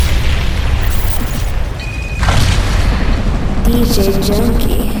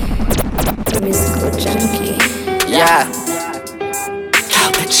Djjunky, the musical junkie. Yeah.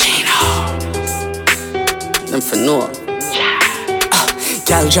 Cappuccino. Them for no.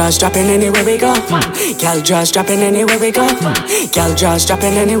 Gal just dropping anywhere we go. Gal just dropping anywhere we go. Gal just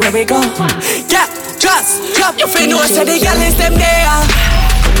dropping anywhere we go. Gal just drop. You feel no say the gal is them there.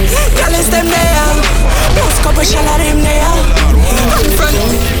 Gal is them there. Those couple shell of them there. In front.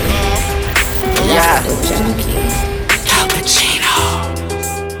 Yeah. Cappuccino.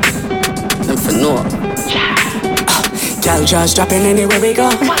 Them for no. Gal just dropping anywhere we go.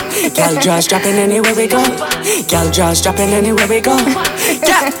 Gal just dropping anywhere we go. Gal just dropping anywhere we go.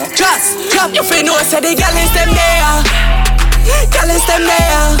 Gal just drop. You feel no say the gal is them there. Gal is them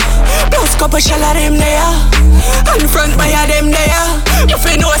there. Those couple shell of them there. And front by them there. You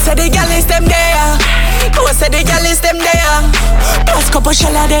feel no say the gal is them there. No say the gal is them there. Those couple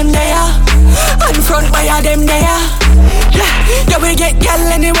shell of them there. And front by them there. Yeah, we get gal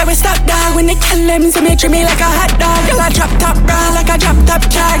anywhere we stop dog. When they kill them, so me treat me like a hot dog. Girl I drop top bra like a drop top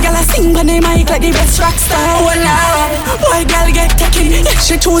car. Girl I sing on the mic like the best rock star. Oh Lord, why gal get taken? Yeah,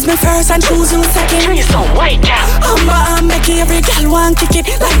 she choose me first and choose you second. You so white gal. I'm Becky, every gal want kick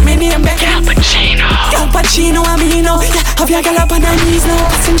it like me name Becky. Cappuccino. Cappuccino, I mean no. Yeah, have your gal up on her knees now.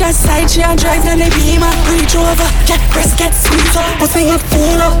 Passenger side, she a drive down the beamer. Reach over, get breast, get squeeze up. Pussy get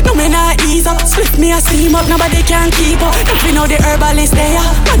full up, no me not ease up. Split me a steam up, nobody can keep up. If we know the herbalist there,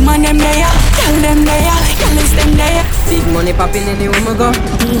 bad man them there, tell them there, gal is them there. Big money popping anywhere we go.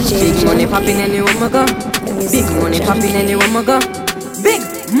 Big money popping anywhere we go. Big money popping anywhere we go. Big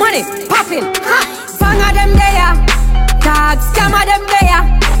money popping. Fang of them there, dog scam of them there.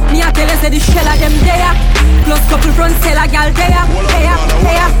 Me a tell you say the shell of them there. Plus couple front seller gal there.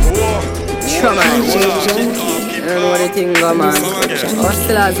 Hey. Sure man. You don't know what the thing go man.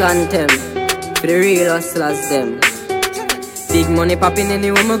 Hustlers anthem. For the real hustlers them. Big money popping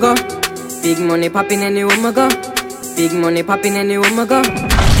anywhere we go. Big money popping anywhere we go. Big money popping anywhere we go.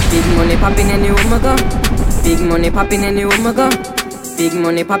 Big money popping anywhere we go. Big money popping anywhere we go. Big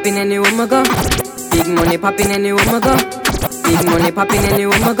money popping anywhere we go. Big money popping anywhere we go. Big money popping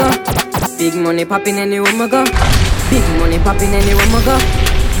anywhere we go. Big money popping anywhere we go. Big money popping anywhere we go.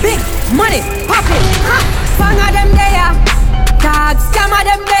 Big money popping. Fang of them there. Dog scam of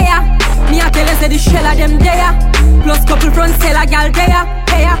them there. Me a tell you say the shell of them there. Plus couple front seller gal there.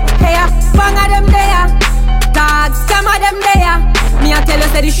 Hey. Fang of them there. Dog scam of them there. Me a tell you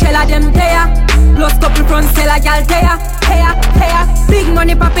say the shell of them there. Plus couple front seller gal there. Hey. Big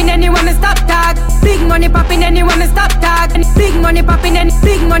money popping anywhere me stop tag. Big money popping anywhere me stop tag. Big money popping and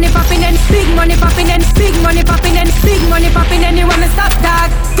big money popping and big money popping and big money popping and big money popping anywhere me stop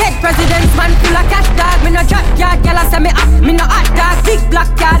tag. Dead presidents man full of cash tag. Me no drop yard, gyal a say me up. Me no hot dog. Big black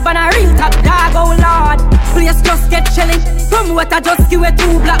card, but a real top dog. Oh Lord, place just get chilling. From what I just give it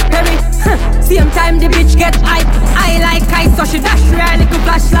 2 blackberry. Same time the bitch get hype. I like ice, so she dash real little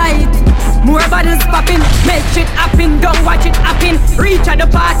flashlight. More bottles popping, make shit happen. Don't watch it happen. Reach at the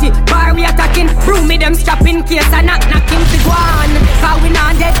party, bar we attacking. Room me them strapping, case I knocking to go on. Cause we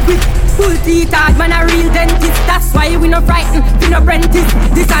not dead quick. Full teeth hard, man a real dentist. That's why we no frightened, we no apprentice.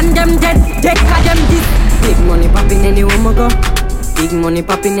 This and them dead cause them this. Big money popping anywhere we go. Big money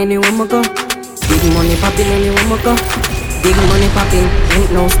popping anywhere we go. Big money popping anywhere we go. Big money popping, ain't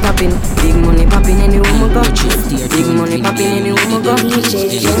no stopping. Big money popping anywhere we go. Big money popping anywhere we go.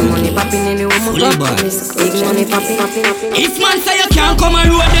 Big money popping anywhere we go. Big money popping. If man say you can't come a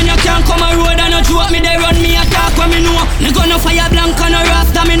road, then you can't come a road. And you joke me, they run me attack when me know. Me gonna fire blank and a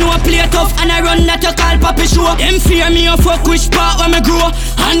rasta, me know play tough. And I run that you call Papi show. Them fear me, you fuck which part when me grow.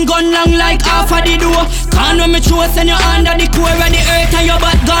 Hand gun long like half of the door. Can't when me throw, send you under the core of the earth. And your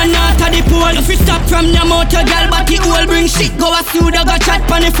butt gone out of the pole. If you stop from your mouth, your girl body hole. Bring shit, go a pseudo, go chat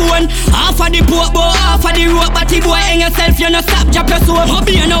on the phone. Half of the boat, boy, half of the rope. But the boy hang yourself, you no stop, drop your soul.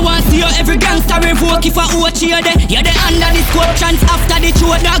 Hobby, you no want see you, every gangster revoke. If I watch you there, you're the under the scope. Chance after the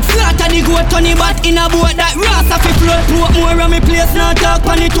throat, dog slaughter the goat. Turn the bat in a boat, that ras off the float. Shoot more on me place, now talk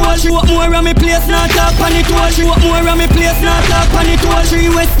on the toll. Shoot more on me place, now talk on the toll. Shoot more on me place, now talk on the toll.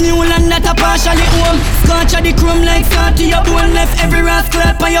 3 West Newland, that a partially home. Scotch of the chrome like start to your bone. Left every rascal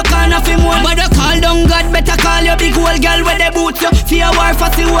up on your corner for more. But you call down God, better call your big old girl with the boots. You fear war for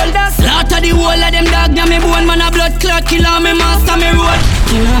the whole. Slaughter the whole of them dog, now me bone. Man a blood clot, kill all me master, me road.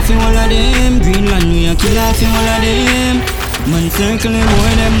 Kill off all of them, Greenland we a kill off all of them. Man circle them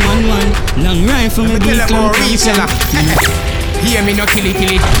more them one. Long rifle me beat long people. Hear me no kill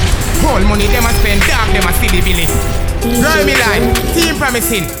it. Whole money them a spend, dog them a silly billy. Drive me line, team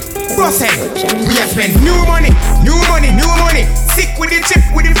promising. Boss head, we a spend new money. Sick with the chip,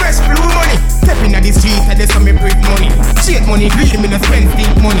 with the fresh blue money. Step in the street and there's some big money. Shit money, greed me no spend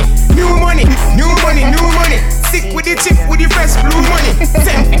stink money. New money, new money, new money. Sick with the chip, with the fresh blue money.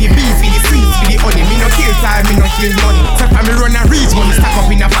 Send for the beef, for the sweets, for the honey. Me no kill time, me no kill money. So if me run a reach, money stack up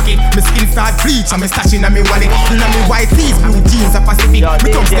in a pocket. Me skin start bleach, and me stash in a me wallet. In a me white tees, blue jeans, a Pacific.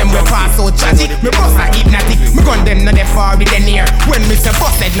 Me touch them with pass so tragic. Me boss a hypnotic. Me gun them no they far with the near. When me say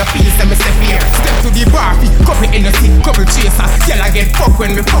busted, no feel say me say fear. Step to the bar, couple in the seat, couple chaser. Girl I get fuck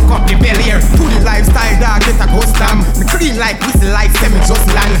when me fuck up the belly air. To the lifestyle dog, get a ghost slam. Me clean like whistle like semi just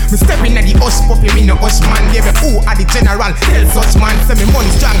land. Me step in at the hush puppy, me no hush man. Give me who are the general, tell such man. Say me money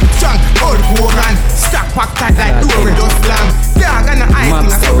strong, strong, old Koran. Stack pack tight like door with dust slam. Dog and a eye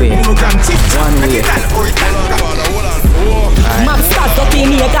thing, I say we program chip. Make it an original. Max starts up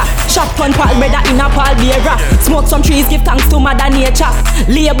in Nega. Shot pun pal brother in a pal beera. Smoke some trees, give thanks to mother nature.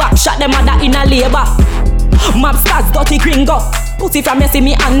 Labor, shot them mother in a labor. Map starts dirty gringo. Pussy from me see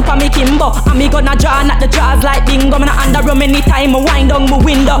me hand pa me Kimbo. And me gonna draw at the jaws like bingo. Me no under rum anytime, me wind down my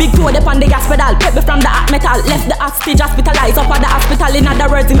window. Big toe up on the gas pedal, pebble from the hot metal. Left the hostage hospitalized up at the hospital. In other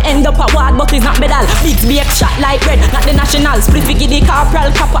words, him end up at ward, but he's not medal. Big bake shot like red, not the national. Split Vicky the corporal,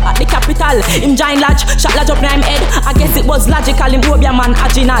 copper at the capital. Him giant lodge, shot lodge up in him head. I guess it was logical, him Obia man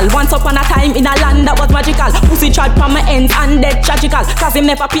original. Once upon a time in a land that was magical. Pussy trod from my ends and dead tragical. Cause him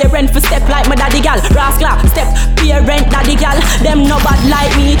never pay rent for step like my daddy gal. Rascal, step, pay rent daddy gal. Them no bad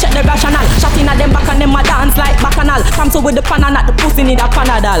like me, check the rational. Shotting at them back and them a dance like bacchanal. Come so with the pan and at the pussy need a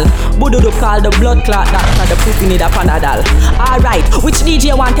panadol. Bududu call the blood clot that the pussy need a panadol. Alright, which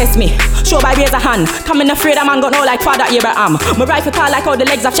DJ want test me? Show by raise a hand. Coming afraid a man got no like Father Abraham. My rifle call like how the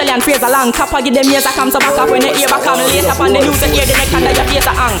legs of Shelly and Fraser long. Kappa give them ears a come so back up when the ear back come. Later upon the news and hear the neck under your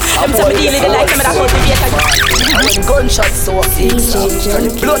face a hang. Them say me deal with the like them that cultivate. When gunshots so six and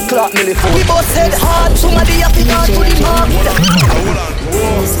the blood clot me before. We both said hard, somebody have to go to the mark.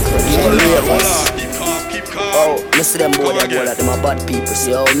 Oh, I see them boy, they like them a bad people.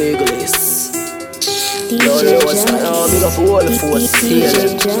 See how legalist. DJ Oh, big up all the force here.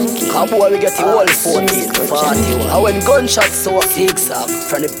 Come boy, we get the whole 40 and when gunshots so zigzag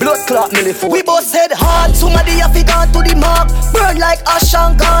from the blood clot me before. We both said hard, somebody have to go to the mark. Burn like ash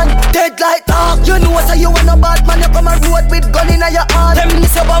and gun, dead like dark. You know so you want a bad man, you come a road with gun in your hand. Them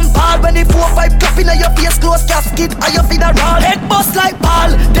miss your bum ball when the 4-5 clap in your face, close casket and your feet a roll. Head bust like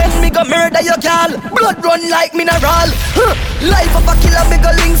ball, then me go murder your gal. Blood run like mineral. Life of a killer, me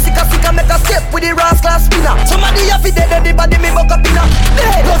go link sicka make a step with the rascal spinner. Somebody have to dead anybody me buck up in a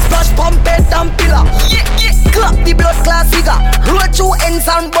blood splash pump head and pillar. Yeah, clap the blood class figure. Roll through ends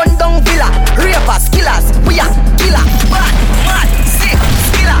and burn down villa. Rapers, killers, we are killer. Mad, sick,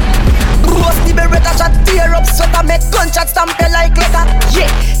 killer. Roast the beretta shot, tear up sweater. Make gunshot stamp them like letter.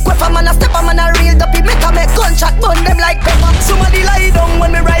 Yeah, quick a man a step a man a real dopey. Make a make gunshot burn them like pepper. Somebody lie down when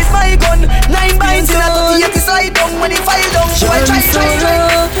me rise my gun. 9 binds in a 38 slide down when he file down. Try.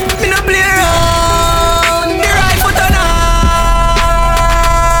 Me no play around. The rifle turn on.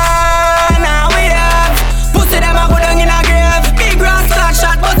 Now we have pussy them a go down in a grave. Big round slack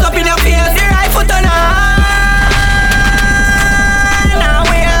shot bust up in your face. The rifle turn on. Now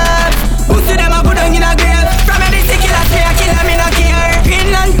we have pussy them a go down in a grave. From any killer say a killer me no care.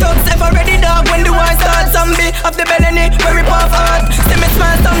 Greenland thugs ever ready dog when the war starts. Zombie of the belly where we puff out. See me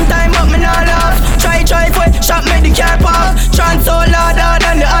smile sometime but me not laugh. Try for it, shot me the car park. Trans so louder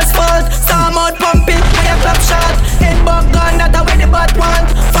than the asphalt. Storm out pumping, fire clap shot. Head bug gun, that a where the bat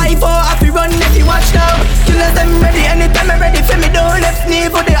want. 5-4 happy run if you watch now. Killers them ready, anytime I'm ready for me down. Left knee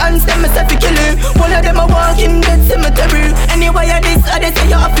for the hands, them myself to kill you. One of them a walk in dead cemetery. Anyway I this, I they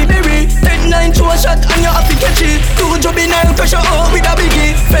say you happy berry. 39 throw a shot and you happy catch it. 2 juvenile pressure out with a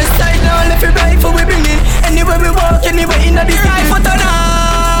biggie. First side now, left your rifle we bring it. Anywhere we walk, anywhere in the rifle turn on.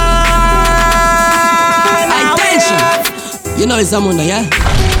 You know it's Zamunda, yeah?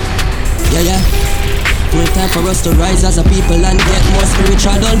 Yeah. Well, time for us to rise as a people and get more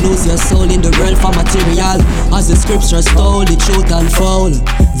spiritual. Don't lose your soul in the world for material. As the scriptures told, the truth unfold.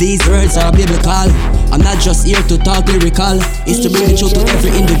 These words are biblical. I'm not just here to talk lyrical. It's to bring the truth to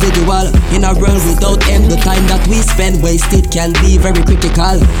every individual. In a world without end, the time that we spend wasted can be very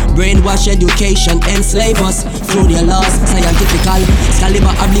critical. Brainwash education, enslave us through their laws, scientifical.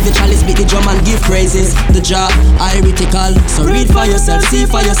 Excalibur, oblivion, chalice, beat the drum and give praises. The jaw, ironical. So read for yourself, see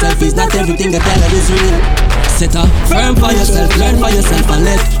for yourself. It's not everything that tell is real. Set up firm for yourself, learn for yourself and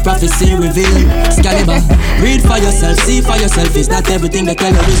let prophecy reveal. Excalibur, read for yourself, see for yourself. It's not everything that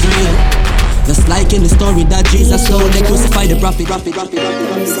tell is real. Just like in the story that Jesus told, they crucified the prophet.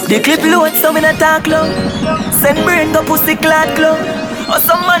 The clip load so me not talk low. Send brain go pussy clad glow. Or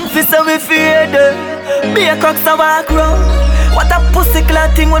some man fi say we fear them. Be a crux a walk round. What a pussy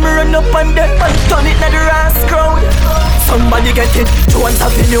clad thing when me run up on them and turn it in the ass crowd. Somebody get it, Jones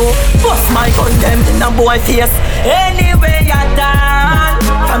Avenue. Bust my gun them in a boy face. Anyway you done,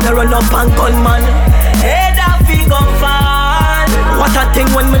 from the run up and gunman, head off he gon' fall. What a thing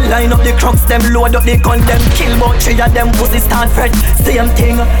when me line up the crooks, them load up the gun, them kill about 3 of them pussy stand fret. Same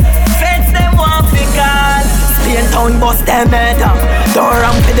thing, feds them want fi call. Spain town bust them head. Don't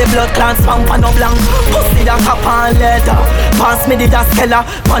run for the blood clot, spam pan no blank. Pussy that cap and leather. Pass me the daskella,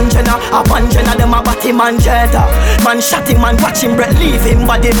 Panjana, a Panjana, them a batty man jetta. Man shot him, man watch him breath, leave him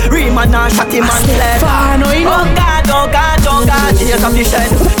body. Reman a shot him, man leather. Oh God, oh God, oh God, tears of the shed.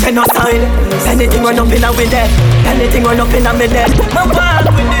 Genocide, anything run up in a with dead. Anything run up in a me dead. My ball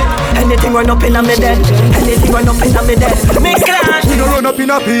with it. Anything run up in a me dead. Anything run up in a me dead. Me clash. We don't run up in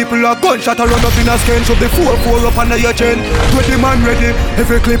a people, a gunshot a run up in a skin. So the 4-4 up under your chin. Ready man ready,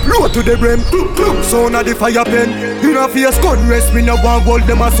 every clip load to the brim. Sound of the fire pen. In a face gun rest, me no want hold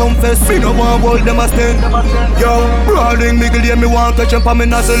them a some fest. Me no want hold them a stand. Yo, brawling miggle yeah, me want catch them pa me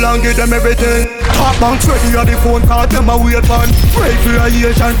nozzle and give them everything. Top banks ready on the phone call them a wait on. Rifle a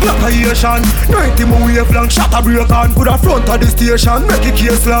Asian, black a Asian. 90 mo wavelength, shot a break on. Put a front of the station, make it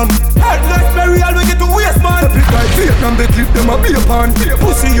case slam. Headless burial, we get to waste man. Epic like Vietnam, they clip them a beer pan.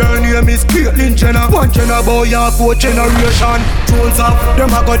 Pussy your name is Caitlyn Jenner. 1 Jenner boy and 4 generation. Jones up, them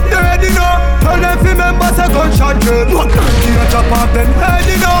a got dead enough. Tell them fi members a gunshot kill. Not 30 a chop off them head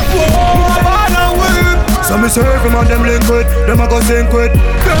enough. Whoa, man and whip. So me serve them and them liquid. Them a go sink with.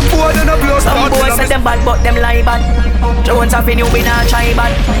 Them boy then a blow. Some boys say them bad but them lie bad. Jones Avenue we not try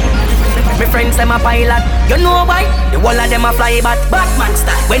bad. My friends them a pilot. You know why? The whole of them a fly Batman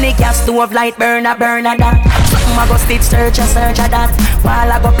style. When they cast to of light burn a that. Something a go stitch search a that.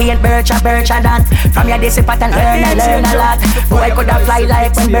 While I go paint birch a that. From your dissipate and learn a lot. Boy coulda fly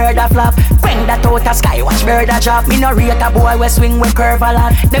like when bird a flap. When that out a sky watch bird a drop. Me no rate a boy we swing with curve a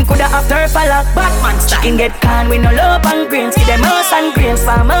lot. Them coulda have turf a lot. Batman style. Chicken get can we no love and greens. See them mouse and greens,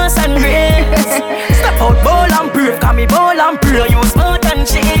 farmers and greens. Step out bowl and proof. Call me bowl and proof. You smart and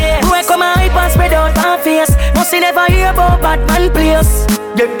shit. Boy come on hype and spread out our face. Must never hear about Batman place.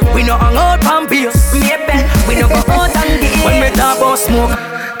 Yeah, we no hang out from beers. Maybe we no go out and the when me talk about smoke,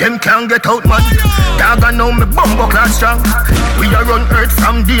 them can't get out man. Dog I know me bumbo class strong. We are on earth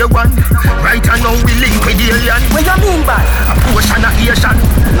from day one. Right and now we link with the alien. what you mean by? A portion of Asian.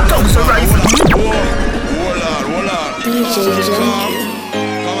 1,000 rifles. DJ Djjunky,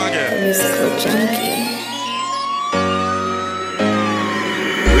 the musical junkie.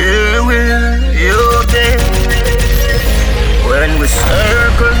 Where will you be when we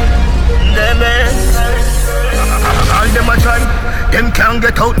circle them ends? All them a try, them can't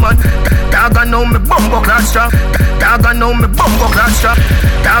get out man. Dog I know me bumbo class strong. Dog I know me bumbo class strong.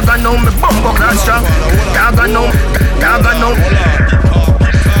 Dog I know me bumbo class strong. Dog I know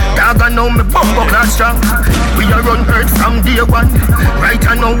me bumbo class strong. We are on earth from day one. Right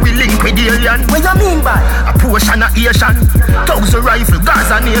and now we link with the alien. What you mean by? A portion of Asian. 1,000 rifle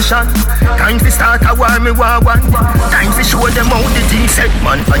Gaza nation. Time to start a war me war one. Time to show them how the thing set.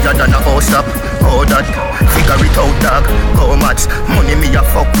 Man higher than a house top. Oh that, figure it out dog. Go mats, money me a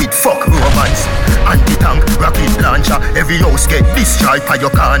fuck with. Fuck romance. Anti-tank, rocket launcher. Every house get destroyed by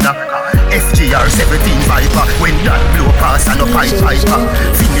your corner. FGR 17 Viper. When that blow pass and a pipe piper.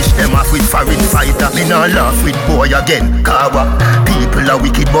 Finish them off with foreign fighter. Me nah laugh with boy again, Kawa. People are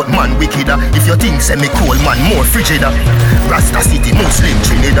wicked but man wickeder. If you think say me cool man more frigider. Rasta City Muslim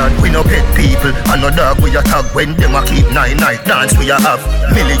Trinidad. We no pet people and no dog we a tag. When them a keep 9 night dance we a have.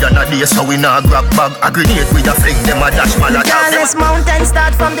 Million a day so we nah grab bag. A grenade we a fling them a dash malata. The tallest mountain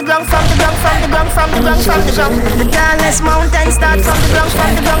start from the ground, from the ground, from the ground, from the ground, from the ground. The tallest mountain start from the ground,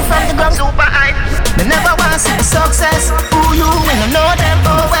 from the ground, from the ground. Super high. They never want to see the success. Who you when you know them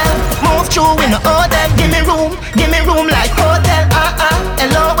oh well. Move through when you owe them. Give me room like hotel.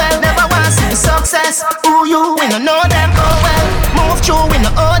 Hello well. Never want to see the success. Who you when you know them oh well. Move through when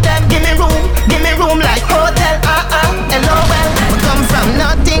you owe them. Give me room like hotel. Hello well. We come from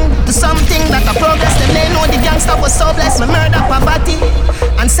nothing to something like a progress. Them they know the gangster was so blessed. Me murder poverty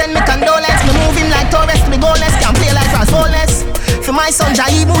and send me condolence. Me moving like tourists. Me goalless can play like fast bowlers. For my son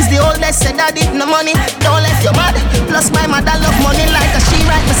Jai who's the oldest. Said daddy no money don't let you mad. Plus my mother love money like a she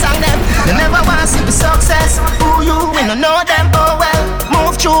write me song them. They never want to see the success. Who you when you know them oh well.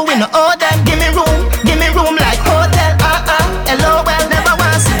 Move through when you owe them. Give me room like hotel. Hello well. Never want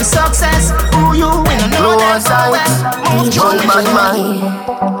to see the success. Who you when you know them oh well. Move through when you owe them.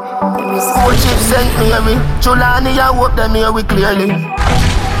 Four chips sent me every Chulani I hope them hear we clearly.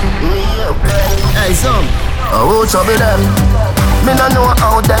 Hey son, who trouble them? Me no know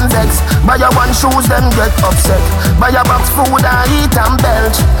how them vex. Buy a one shoes, them get upset. Buy a box food and eat and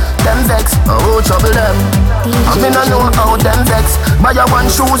belch. Them vex, oh trouble them. And me no know how them vex. Buy a one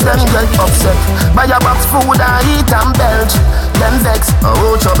shoes, them get upset. Buy a box food and eat and belch. Them vex,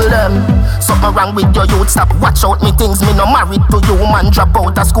 oh trouble them. Something wrong with your youth, stop watch out me things. Me no married to you, man, drop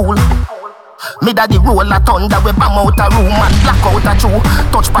out of school. Me daddy roll a thunder, we bam out a room and black out a chew.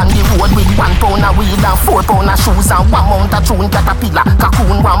 Touch pan the road with 1 pound of weed and 4 pound of shoes and 1 mount of tune. Caterpillar,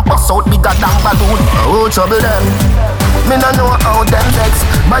 cocoon, one bust out bigger than balloon. Oh trouble them. Me no know how them vex.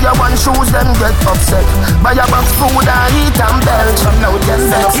 Buy a one shoes, them get upset. Buy a box food and eat and belch. Now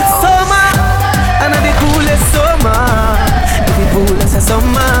them vex. It's summer, and the coolest summer. If you pull us a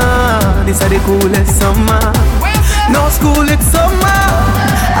summer, this is the coolest summer. No school, it's summer.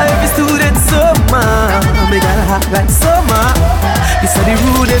 Every student summer. We gotta act like summer. This is the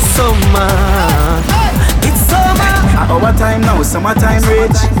rudest summer. It's summer. Our time now, summertime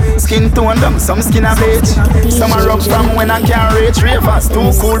rage. Skin tone down, some skin a bleach. Summer rub from when I can't reach. Ravers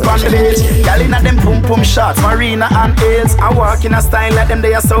too cool from the beach. Y'all inna them pum pum shots, Marina and Ailes. I walk in a style like them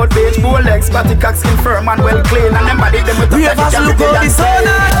they are South Beach. Bow legs, body cock, skin firm and well clean. And them body them with a Ravers look how the sun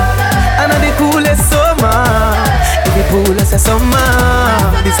and the coolest summer. If you pull us a summer,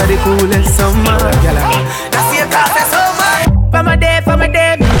 this is the coolest summer. That's your class a summer. From a day,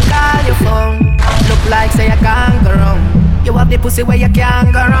 me call your phone. Look like say you can't go wrong. You have the pussy where you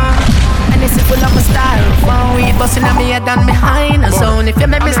can't go wrong. And it's full of a styrofoam. We bustin' on me head and behind a zone. If you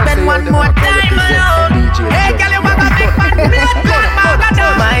make me spend one more time alone. Hey girl, you want a big man,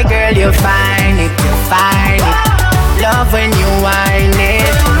 my girl, you find it, you find it. Love when you whine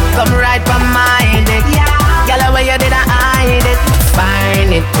it. Come right from my dick. Girl, where you did I hide it?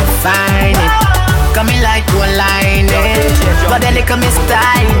 Find it, you find it. Coming like one line it. But then they come and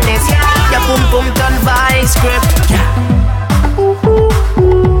style this. Your boom boom done vice grip.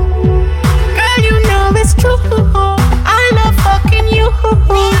 Girl, you know it's true. I love fucking you.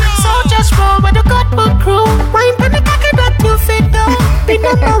 So just roll with the Godbook crew. Wine for the cocky that you fit down. Be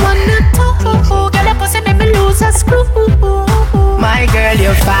number 1 and 2. Girl, your pussy make me lose a screw. My girl,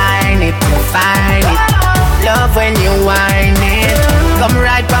 you find it, you find it. Love when you whine it. Come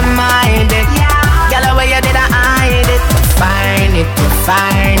right from my dick. Girl, where you did I hide it? Find it, you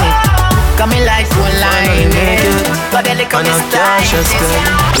find it. Coming like one line it. But then they come and style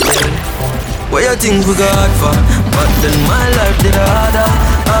it. What you think we got for? But then my life did harder.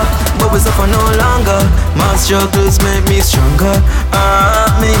 But we suffer no longer. My struggles make me stronger.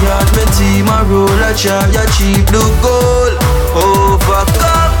 Me heart, me team, I roll a chop. Your cheap blue gold.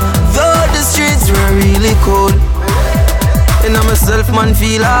 Overcome. Though the streets were really cold. And I myself, man,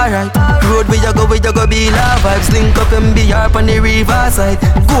 feel alright. Road where you go be la vibes. Link up and be up on the riverside.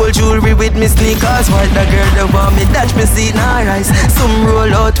 Gold jewelry with me sneakers. While the girl that want me dash me seat na rise. Some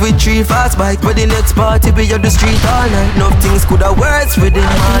roll out with 3 fast bike. But the next party we on the street all night. No things could have words within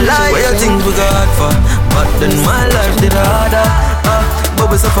my life. What you think we got for? But then my life did harder.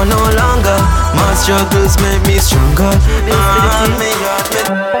 But we suffer no longer. My struggles make me stronger.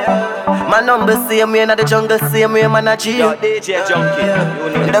 My number same way, in the jungle same way, man a G. Yo, Djjunky.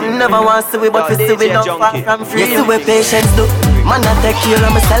 Them never want to see we, but we see we not far from free. You see where patience do. Man I take care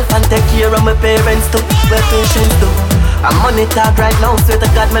of myself and take care of my parents too. Where patience do. I'm money talk right now, swear to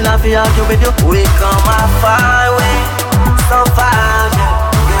God, man I feel argue with you. We come a far way, so far, yeah.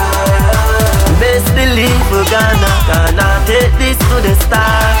 Best believe we're gonna take this to the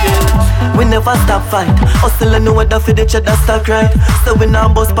start, yeah. We never stop fight. Hustle and know what the for the cheddar stock right. So we now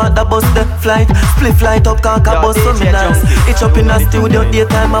bus part the bus the flight. Split flight up car bus so me nice. Itch up in a studio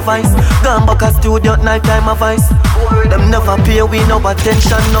daytime a vice. Gone back a studio nighttime a vice. Them never pay we no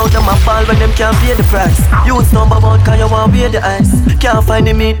attention. Now them a fall when them can't pay the price. You stumble about cause you want wear the ice. Can't find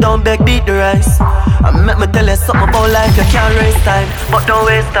the meat, don't beg beat the rice. I make me tell you something about life. You can't waste time, but don't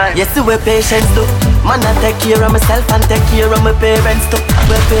waste time. You see where patience do. Man I take care of myself and take care of my parents too.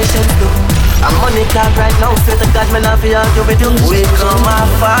 Where patience do. I'm money talk right now, swear to God, man, I feel argue with you. We come a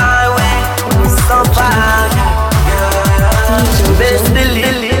far way, so far. Best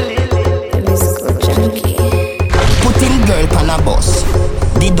believe. Put him girl pan a bus.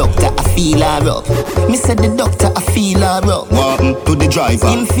 The doctor I feel her up. Me said the doctor I feel her up. What to the driver?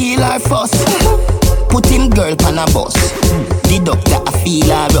 Him feel her first. Put him girl pan a bus. The doctor I feel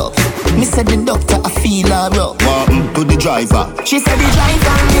her up. Me said the doctor I feel her up. What to the driver? She said the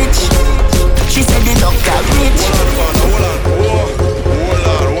driver rich. She said the doctor rich.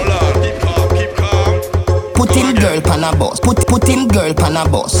 Hold on. Keep calm. Put him girl pan a bus. Put him girl pan a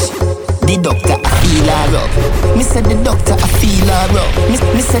bus. The doctor I feel her up. Me said the doctor I feel her up.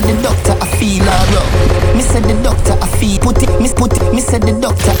 Me said the doctor I feel her up. Me said the doctor I feel me said the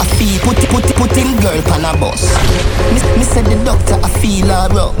doctor I feel put him girl pan a bus. Me said the doctor I feel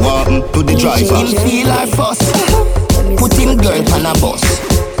her up. What to the driver? Him feel her first. Put him girl pan a bus.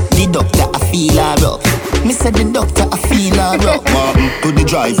 The doctor I feel her up. Me said the doctor I feel her up. What to the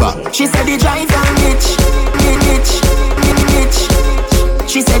driver? She said the driver rich.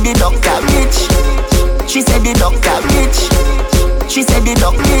 She said the doctor rich. She said the doctor rich. She said the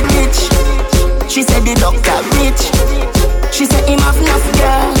doctor rich. She said the doctor rich. She said him have enough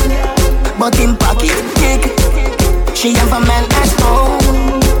girl, but him pocket big. She have a man at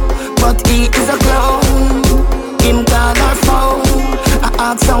home, but he is a clown. Him call her phone.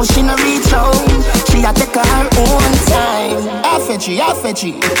 I ask how she no reach home. She a take her own time. Half a tree.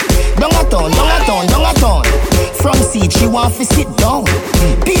 Down a town. Front seat, she want to sit down.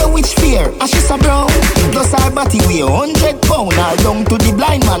 Pay which fear, and she so brown. Plus her body weigh 100 pound. Her down to the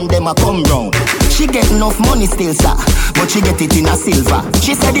blind man, them a come round. She get enough money still, sir, but she get it in a silver.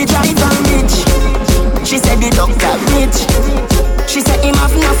 She said the driver rich. She said the doctor rich. She said him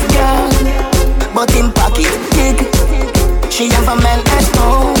have enough girl, but him pocket big. She have a man at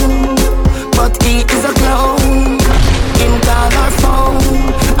home, but he is a clown. Him call her phone.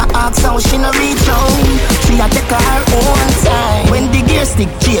 I ask how she no reach home. She a take her own time. When the gear stick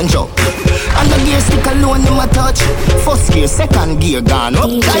change up, and the gear stick alone him a touch. First gear, second gear gone up.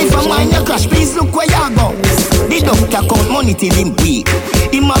 Driver mind your crash, please look where you go. The doctor count money till him weak.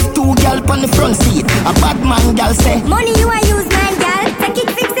 Him have 2 gal on the front seat. A bad man gal say, money you a use man gal, take it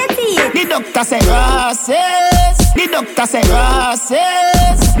fix it teeth. The doctor say roses. The doctor say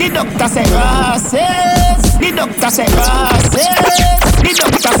roses. The doctor say roses. The doctor say roses. The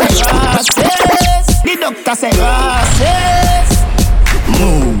doctor say roses. The doctor say roses.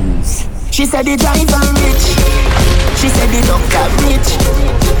 Move. She said the driver rich. She said the doctor rich.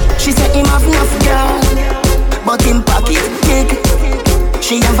 She said him have enough girl, but him pocket big.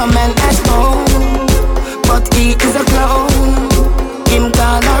 She have a man at home, but he is a clown. Him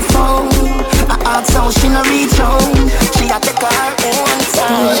call her phone. I ask how she no reach home. She a take her own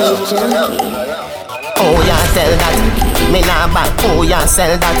time. Oh, ya tell that. Me nah back. Oh, ya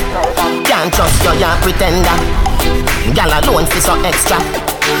sell that. Can't trust you, ya pretender. Gal alone fi so extra.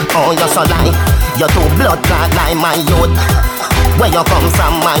 Oh, you so lie. You too blood clot like my youth. Where you come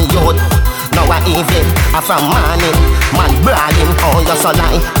from, my youth? Now I evil, I from morning. Man bragging. Oh, you so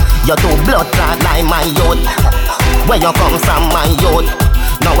lie. You too blood clot like my youth. Where you come from, my youth?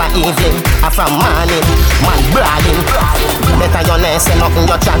 Now I evil, I from morning. Man bragging. Better you not say nothing,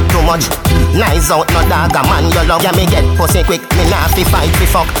 you chat too much. Nice out, no dog, a man you love. Yeah, me get pussy quick, me nah fi fight fi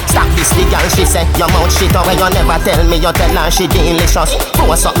fuck. Stop this the girl, she say, your mouth shit up. When you never tell me, you tell her she delicious.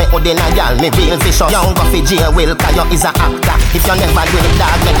 Force up me hood in a girl, me real vicious. You go fi jail, will, cause you is a actor. If you never do it,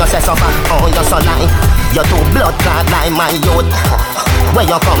 dog, make you say suffer. Oh, you so lie. You too blood clot like my youth. Where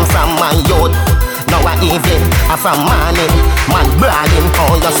you come from, my youth? Now I evil, I from morning. Man bragging,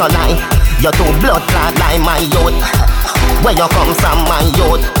 oh you so lie. You too blood clot like my youth. Where you come from, my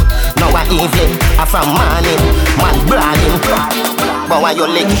youth? Now I evil, I from morning. Man bragging. But why you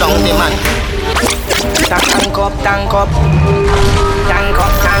lick down the man? Tank up. Tank up.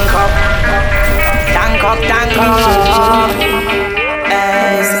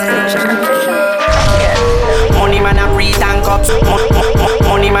 Money man a pre-tank up.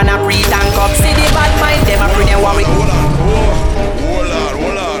 Money man a pre-tank up. See the bad mind, them a pretty worry. Hold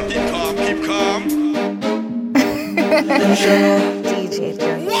on. Keep calm. DJ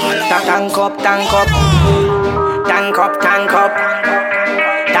Djjunky. Tank up.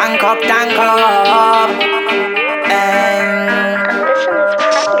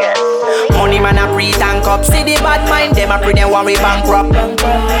 Money man a pre-tank up. See the bad mind, them a pretty worry bankrupt.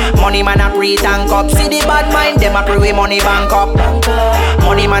 Money man a pre-tank up. See the bad mind, them a pretty money bank up.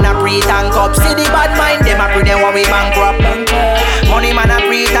 Money man a pre-tank up. See the bad mind, them a pretty worry bankrupt. Money man a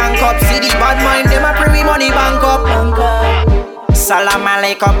pre-tank up. See the bad mind, them a pretty money bank up. Salam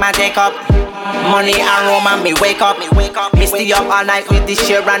alaikum, my take up. Money aroma, me wake up. Me stay up all night with this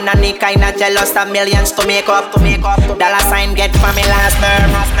shit and any kinda jealous of millions to make up. Dollar sign get from me last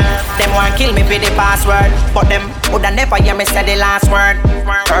nerve. Them want kill me for the password, but them woulda never hear me say the last word.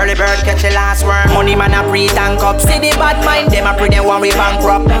 Early bird catch the last word. Money man a pre-tank up. See the bad mind, them a pretty worry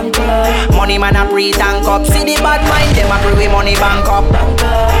bankrupt. Money man a pre-tank up. See the bad mind, them a pretty money bank up.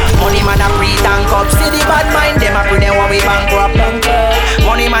 Money man a pre-tank up. See the bad mind, them a pretty worry bankrupt.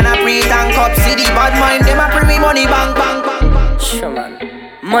 Money man a pre-tank up. See the bad mind, them a pretty money bank. Sure man.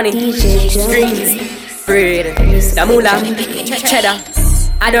 Money, streets, bread, the moolah, cheddar.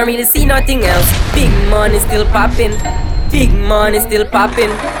 I don't really see nothing else. Big money still popping. Big money still popping.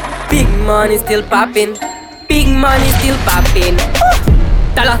 Big money still popping. Big money still popping.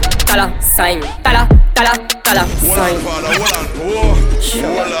 Dollar, dollar sign. Dollar, dollar, dollar sign.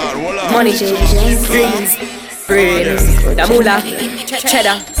 Money, greens, bread, the moolah,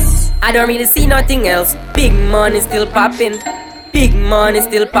 cheddar. I don't really see nothing else. Big money still popping. Big money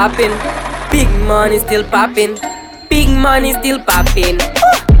still popping. Big money still popping. Big money still popping.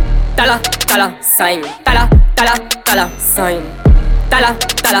 Dollar, dollar sign. Dollar, dollar, dollar sign. Dollar,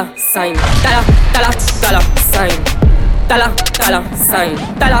 dollar sign. Dollar, dollar, dollar sign. Dollar, dollar sign.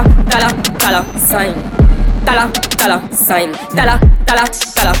 Dollar, dollar, dollar sign. Dollar, dollar sign. Dollar, dollar,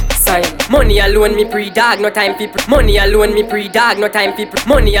 dollar sign. Money alone me pre-dog, no time for money alone me pre-dog, no time for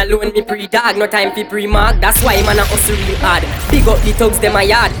money alone me pre-dog, no time for pre-mark. That's why man a hustle real hard. Big up the thugs them a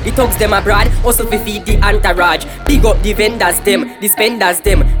yard, the thugs them abroad, hustle fi feed the entourage. Big up the vendors them, the spenders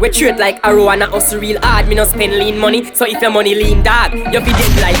them. We treat like arrow and a hustle real hard. Me no spend lean money, so if your money lean dog, you fi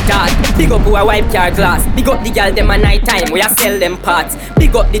dead like dog. Big up who a wipe car glass, big up the girl them a night time, we a sell them parts.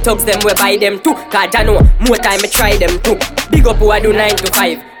 Big up the thugs them we buy them too, cause I know more time me try them too. Big up who a do 9 to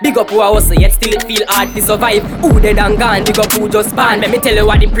 5. Big up who a hustle, yet still it feel hard to survive. Who dead and gone, big up who just born. Let me tell you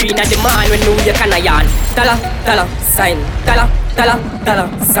what the brain and the man when know you can a yarn. Dollar, dollar, sign. Dollar, dollar, dollar,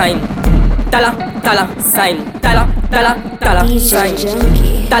 sign. Dollar, dollar, sign. Dollar, dollar, dollar, sign.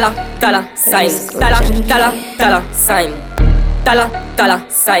 Dollar, dollar, sign. Dollar, dollar, dollar, sign. Dollar, dollar,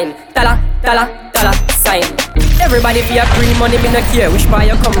 sign. Dollar, dollar, dollar, sign. Everybody be a free money, me no care which part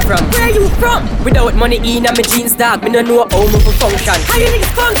you come from. Where you from? Without money in my jeans, dog, me no know how me for function. How you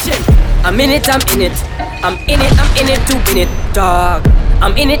niggas function? I'm in it, I'm in it. I'm in it, I'm in it to win it, dog.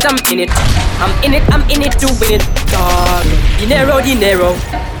 I'm in it, I'm in it. I'm in it, I'm in it to win it, dog. Dinero, dinero.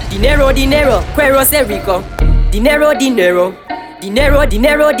 Dinero, dinero. Cuero se rico. Dinero, dinero. Dinero,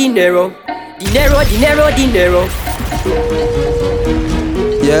 dinero, dinero. Dinero, dinero, dinero.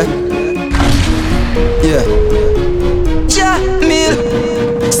 Yeah. Yeah. Jamil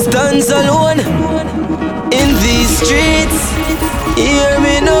stands alone in these streets. Hear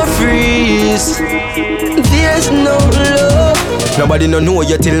me no freeze. There's no love. Nobody no know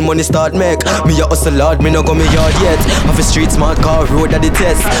you till money start make. Me a hustle hard, me no go me yard yet. Off a street smart car road at the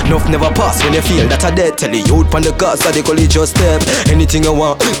test. Nuff never pass when you feel that a dead. Tell the youth pan the cars so they call it just step. Anything you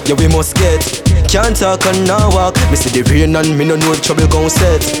want, yeah we must get. Can't talk and now walk. Me see the rain and me no know trouble gon'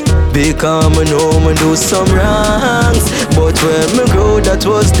 set. Because me know me do some wrongs, but when me grow that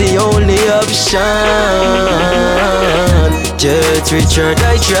was the only option. Just Richard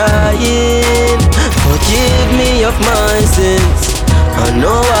I trying. Forgive me of my sins. I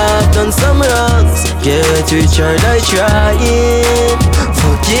know I've done some wrongs. Get Richard I trying.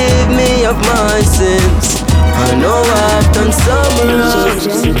 Forgive me of my sins. I know I've done some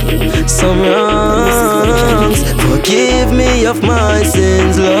wrongs. Some wrongs. Forgive me of my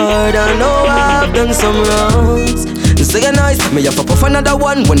sins, Lord. I know I've done some wrongs. You say you're nice, me have to puff another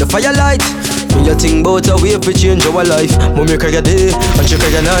one when the fire light. When you think about a way to change our life, mommy cry a day and she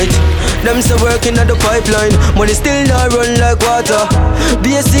cry a night. Them still working at the pipeline, money still not run like water.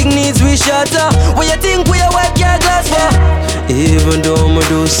 Basic needs we shatter. What you think we are wipe your glass for? Even though me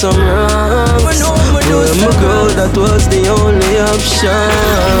do some wrongs, when me girl that was the only option.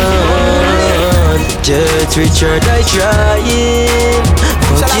 Just Richard I trying.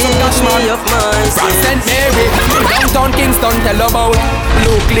 Forgive me of my sins. St. Mary, downtown Kingston, tell about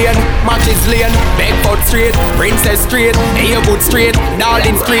Luke Lane, Matches Lane, Bedford Street, Princess Street, Haywood Street,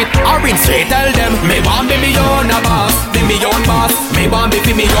 Darling Street, Orange Street. Tell them, me want me own a boss, be me own boss. Me want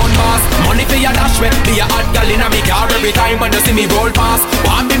me own boss. Money for your dash with, be a hot girl in a me car every time when you see me roll past.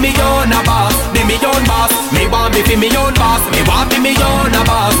 Want me own a boss, be me own boss. Me want me own boss. Me want me own a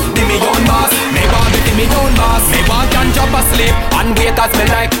boss, be me own boss. Me want me own boss. Me want can drop asleep and wait as me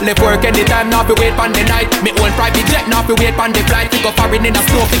like. Left work anytime, now fi wait pon the night. Me own private jet, now fi wait pon the flight. Fi go foreign in a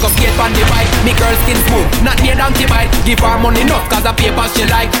snow, fi go skate pon the bike. Me girl skin smooth, not near donkey bite. Give her money enough, cause the paper she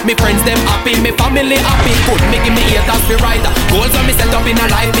like. Me friends them happy, me family happy. Good, me give me haters fi ride. Goals when me set up in a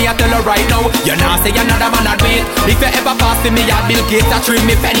life, me a tell her right now. You nah say another man a do it. If you ever pass fi me yard, Bill Gates a trim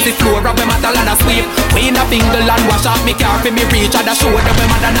me fancy floor. Rock me metal and a sweep. Queen a fingle and wash off me car fi me reach. And a show them me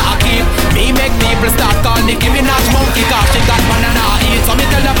mother nah keep. Me make people start call Nicki Minaj monkey, cause she got banana eat. So me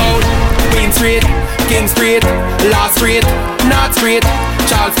tell about Queen Street, King Street, Law Street, North Street,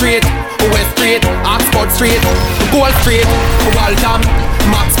 Charles Street, West Street, Oxford Street, Gold Street, Waltham,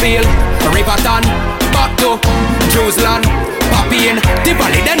 Maxfield, Riverton, back to Jerusalem, Pop pain. The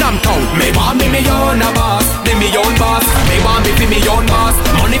valley then I'm town. Me want me own a boss, me own boss. Me want me own boss.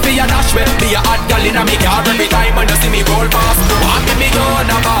 Money for your dash way, be a hot gal in a me car every time when you see me gold pass. Want me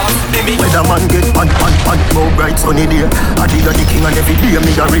own a boss, me. Whether man get pan, more bright sunny day. I dig the king and every day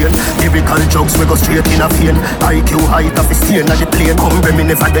me a rain. Lyrical jokes we go straight in a vein. IQ height of a stain at the plane. Come me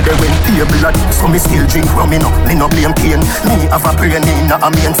never did they win table at. So me still drink rum, me no blame pain. Me have a brain in a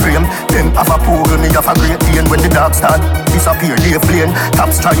mainframe. Them have a pool, me have a great pain. When the dog start disappear, leave lane.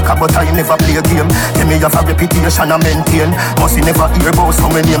 Top striker but I never play a game. Yeah, me have a reputation I maintain. Must you never hear about so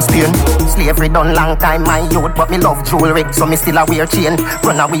many names Spain. Slavery done long time my youth, but me love jewelry, so me still a wear chain.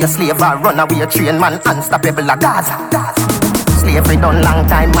 Run away a slave or run away a train, man unstoppable a Gaza. Slavery done long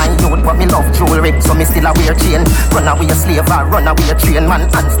time my youth, but me love jewelry, so me still a wear chain. Run away a slave or run away a train, man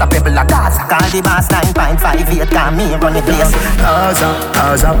unstoppable a Gaza. Call the boss 9.58, call me run the place. Gaza,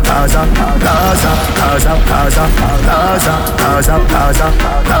 Gaza, Gaza, Gaza, Gaza, Gaza, Gaza, Gaza, Gaza,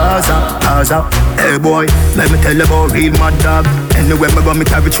 Gaza, Gaza. Hey boy, let me tell you about real mad dog. Anywhere me go me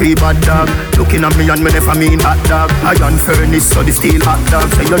carry 3 bad dog. Looking at me and me never mean hot dog. Iron furnace so the steel hot dog.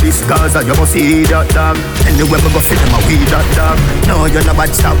 Say you this Gaza, you must see that dog. Anywhere me go fit them a weed that dog. No, you're not bad,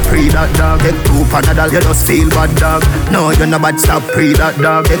 stop pre that dog. Get 2 Panadol, you just feel bad dog. No, you're not bad, stop pre that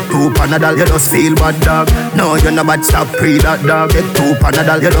dog. Get 2 Panadol, you just feel bad dog. No, you're not bad, stop pre that dog. Get 2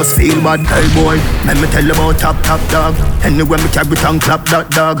 Panadol, you just feel bad. Hey boy, let me tell you about top dog. Anywhere me carry tongue clap that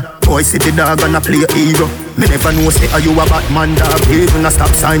dog. Boy see the dog and I play hero. Me never know say are you a Batman dog. Even a stop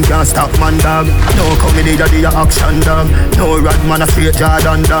sign can't stop man dog. No comedy a the action dog. No rad man a straight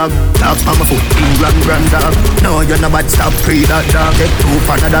Jordan dog. Dogs on my foot, England grand dog. No you're not bad, stop pre that dog. Get 2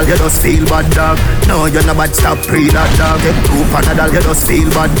 Panadol, you just feel bad dog. No you're not bad, stop pre that dog. Get 2 Panadol, you just feel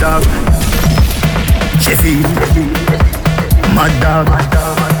bad dog. Sheffield, mad dog.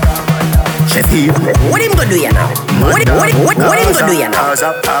 Sheffield. What him go do ya now? What him go do ya now?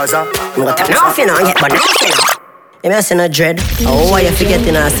 You got to know if you know, but now you know. You may say no dread. Oh, why you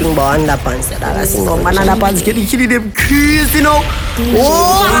forgetting to sing about underpants? That sing about underpants. Get them crazy now.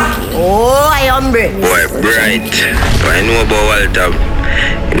 Oh, I hungry. Boy, bright. I know about Waltham.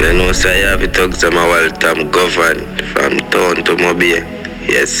 You know, so I have to talk to my Waltham govern from town to Mobile.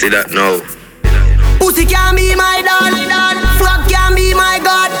 Yes, see that now. Pussy can be my dad. Fuck can be my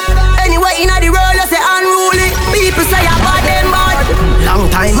god. Anywhere in the world you say unruly. People say I bad them bad. Long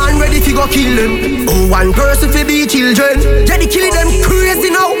time man ready to go kill them. Oh, one person fi be children. Ready kill them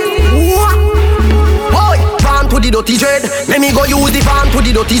crazy now. What? Boy, farm to the dirty dread. Let me go use the farm to the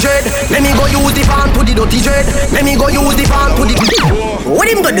dirty dread. Let me go use the farm to the dirty dread. Let me go use the farm to the. What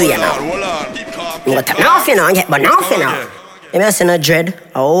him go do ya now? You got to know if you know, but now if you know. You may say no dread.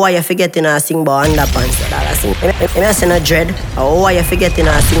 Oh, why you forgetting to sing about underpants? You may say no dread. Oh, why you forgetting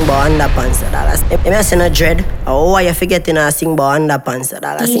to sing about underpants? You may say no dread. Oh, why you forgetting to sing about underpants? Sing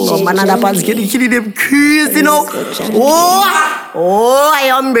about underpants, killing them crazy now. Oh, I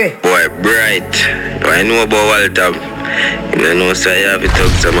hungry. Boy, bright. I know about Waltham. You know, so I have to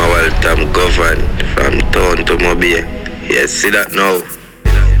talk to my Waltham govern from town to Mobile. Yes, see that now.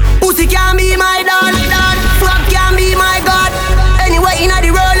 Pussy can be my dad. Fuck can be my god. Anywhere in the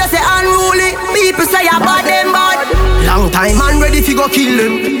world you say unruly. People say I bad them bad. Long time man ready to go kill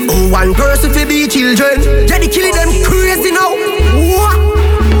them. Oh, one person fi be children. Ready kill them crazy now. What?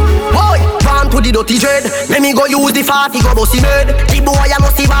 Boy, farm to the dirty dread. Let me go use the 40 go bossy mad. The boy I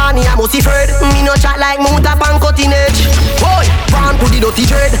must see Barney, I must see Fred. Me no chat like Muta pan cutting edge. Boy, farm to the dirty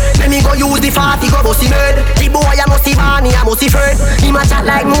dread. Let me go use the 40 go bossy mad. The boy I must see Barney, I must see Fred. He ma chat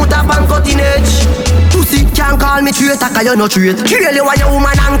like Muta pan cutting edge. Pussy can't call me traitor, cause you no traitor. Kill you while your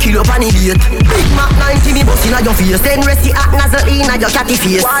woman and kill up on the date. Big Mac 90 me bust inna your face. Then rest the act nozzle inna your catty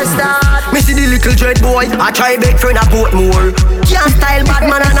face. What's that? Me see the little dread boy. I try beg friend a put more. Can't style bad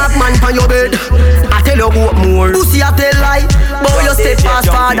man and have man for your bed. I tell you what more. Pussy I tell lie. Boy you step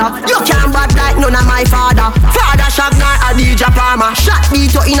past father. You can't bad like none of my father. Father Shagnar a DJ Palmer. Shot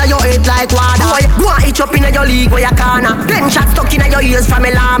beat you inna your head like water. Boy, go and itch up inna your league where you corner. Then shot stuck inna your ears from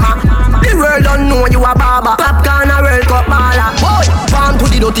a llama. The world don't know you a barber. Popcorn a World Cup baller. Boy, farm to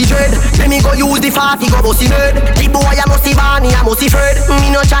the dirty dread. Let me go use the 40 go bossy mad. The boy I must see Barney, I must see Fred. Me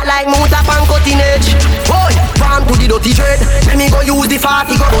no chat like Muta pan cutting edge. Boy, farm to the dirty dread. Let me go use the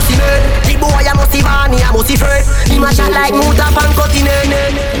 40 go bossy mad. The boy I must see Barney, I must see Fred. He ma chat like Muta pan cutting edge.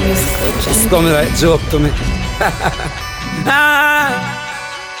 It's coming like joke to me.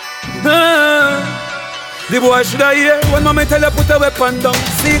 The boy should have hear when mama tell her put a weapon down.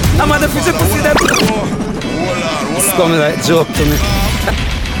 See, I'm on the physical pussy that. It's coming like joke to me.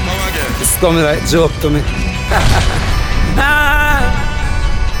 It's coming like joke to me.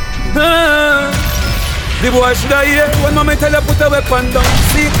 The boy should have hear when mommy tell you put a weapon down.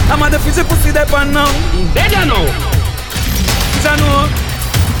 See, I'm at the fizzy pussy that pan now. Dead you know. You know.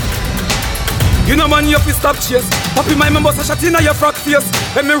 You know man, you have to stop chase. Poppy my members a shot in your frack face.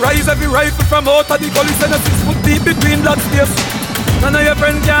 When me rise every rifle from out of the gully, send a 6 foot deep between black space. None of your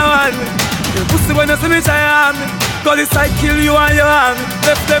friends can hold me. You pussy when you see me try harm me. Gully side kill you and your arm.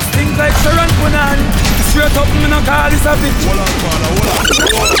 Left things like Sharon Punani. Straight up me no call this a bitch.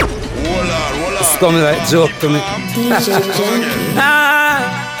 It's coming like joke to me. Djjunky.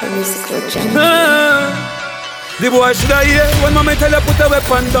 The musical junkie. The boy should have hear when mommy tell you put a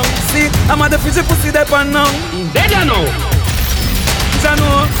weapon down. See, I'm at the fizzy pussy that pan now. Dead you know. You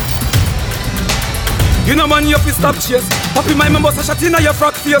know. You know man, you have to stop chase. Poppy my members a shot in your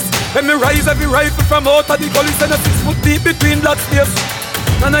frack face. When me rise every rifle from out of the gully, send a 6 foot deep between black space.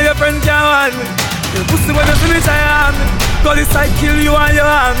 None of your friends can hold me. You pussy when you see me try harm me. Gully side kill you and your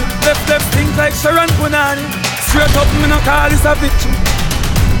arm. Left things like Sharon Punani. Straight up me no call this a bitch.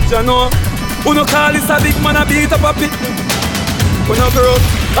 You know. Who no call this a big man a beat up a pit. Who no grow up.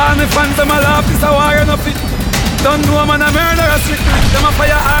 All me fans them a laugh, this a war you no fit. Don't know a man a murderer strictly. Them a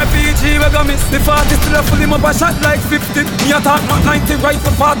fire RPG we go miss. The 40 still a full him up a shot like 50. Me a talk Mac 90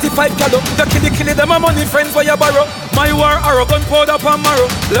 rifle 45 calo. The killy them a money friends where you borrow. My war arrow gun powder pan marrow.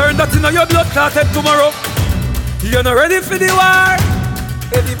 Learn that in your blood clotted tomorrow. You not ready for the war?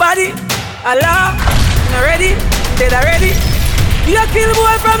 Everybody, Allah, not ready? Dead already? You kill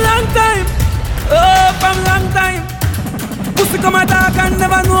boy from long time. Oh, from long time. Pussy come a talk and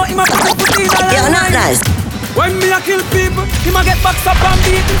never know him a put a pussy in a long time. Nice. When me a kill people, him a get boxed up and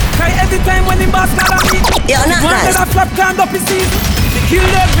beaten. Cry every time when him boss call a meet. Yeah, not one nice. One flap can't up his season. To kill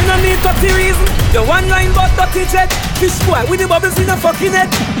them, me no need 30 reason. You one line but 30 jet. Fish boy with the bubbles in a fucking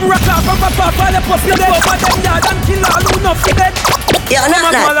head. Rock off and pop off all the pussy dead. Over them yard and kill all who not for dead. Yeah, not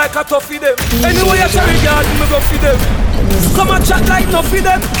nice. Come like a tough for them. Anyway you carry yard, me go for them. Come and chat like no for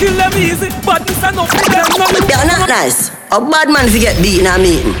them. Kill them easy, but this a no for them. Yeah, not nice. A bad man fi get beaten a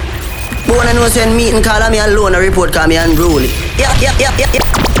meeting. But when I know send meeting call me alone, a report call me unruly.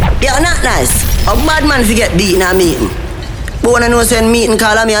 Yeah, not nice. A bad man fi get beaten a meeting. But when I know send meeting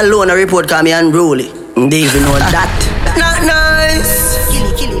call me alone, a report call me unruly. They even know that. Not nice.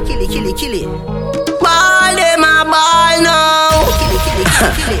 Kill it. Ball them a ball now.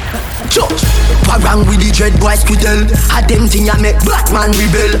 Kill it. What wrong with the dread boys squiddle? A them thing I make black man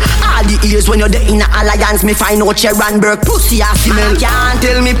rebel. All the years when you're there in a alliance, me find out Sharon Burke pussy a smell. Can't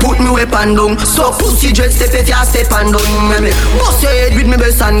tell me put me weapon down. So pussy dread step if you step and down. Me bust your head with me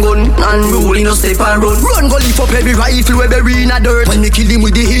best and gun. And rolling no step and run. Run go lift up every rifle we bury in a dirt. When me kill him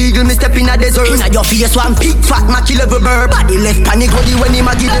with the eagle, me step in a desert. Inna your face one big fat ma kill every bird. Body left panic body when him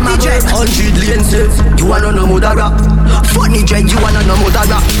a give him a dread. 100 lenses, you wanna know mother rap. Funny dread, you wanna know mother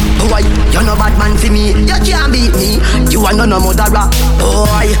rap. Boy, you no bad man for me, you can't beat me. You are none of mother rap.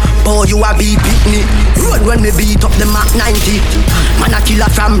 Boy, you a beat me. Run when me beat up the Mac 90. Man a killer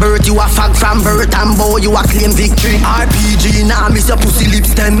from birth, you a fag from birth. And boy, you a claim victory. RPG, nah miss your pussy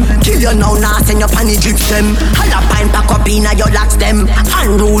lips them. Kill you now, nah send your panty drips them. Holla pine pack up in a your locks them.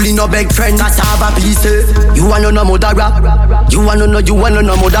 Unruly no beg friend, that's have a piece. You a none of mother rap. You a none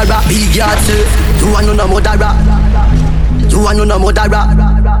of mother rap. Big yard say, you a none of mother rap. You a none of mother rap.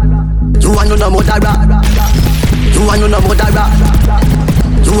 You want no mother rap. You want no mother rap.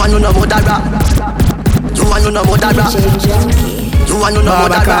 You want no mother rap. You want no mother rap. You want no mother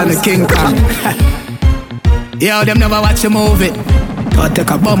rap. Call me King Kong. Yo, them never watch a movie. But take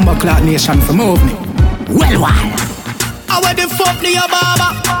a bomber clock nation for move me. Well, why? I wear the fuck to your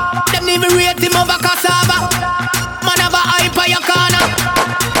barber. Them even rate him over cassava. Man have a eye for your corner.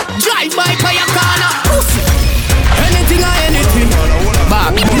 Drive by for your corner. Anything or anything.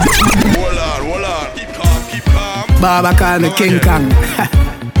 Bob. Baba call me King Kong.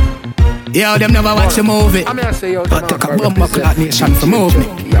 Yo, them never watch a movie. But take a bomber clock nation for move me.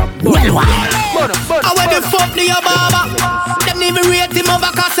 Well, why? I wear the fuck to your barber. Them even rate him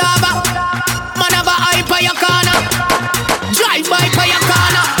over cassava. Man have a eye for your corner. Drive by for your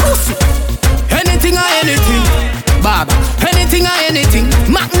corner. Anything or anything. Baba, anything or anything.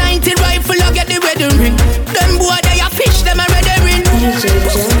 Mac 90 rifle, I get the wedding ring. Them boy, they a fish, them a ready ring.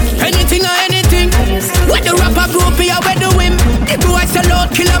 Anything or anything. When the rapper group here, where the whim. The boy sell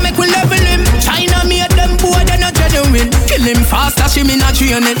out, killer, make we level him. China made them boy, they not genuine. Kill him faster, she me not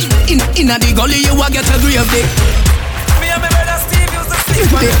drainage. In a the gully, you a get a grave day. Me and my brother Steve used to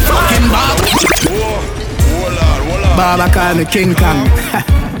sleep on the fucking bar. Baba call me King Kong.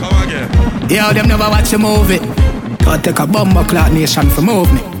 Come again. Yo, them never watch a movie. But take a bomber clock nation for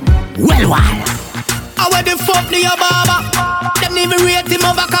move me. Well, why? I wear the fuck to your barber. Them even rate him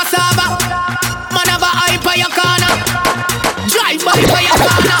over cassava. Man have a eye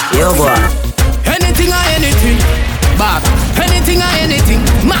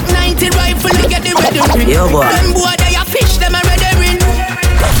Yo, boy. Them boy they a fish, them a ready ring.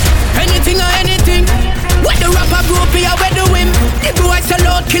 Anything or anything. Where the rapper group here, where the win. The boy sell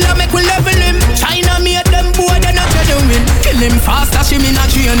out, killer make we level him. China made them boy, they not genuine. Kill him fast, dash him in a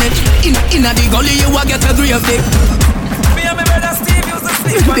train it. In a the gully, you a get a grave dick. Me and my brother Steve used to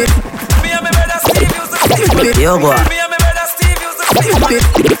sleep on it. Me and my brother Steve used to sleep on it. Yo, boy. Me and my brother Steve used to sleep on it.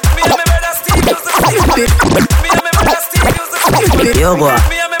 Me and my brother Steve used to sleep on it. Me and my brother Steve used to sleep on it. Yo, boy.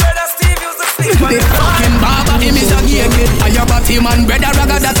 Me and my brother Steve used to sleep on it. Fucking Baba, him is a gay kid. And your body man, brother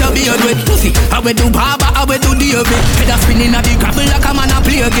ragga that you beard with. Pussy, I will do Baba, I will do David. Head a spinning at the gravel like a man a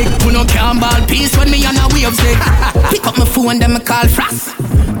play a gig. Who no can ball peace when me on a wave stick. Pick up my phone, them I call Frost.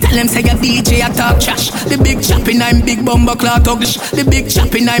 Tell them say a DJ a talk trash. The big chopping I'm big bumper clout ugly. The big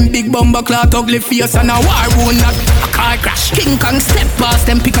chopping I'm big bumper clout ugly face and a war wound not a car crash. King Kong step past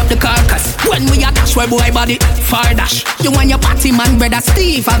them pick up the carcass. When we a dash where boy body far dash. You and your party man brother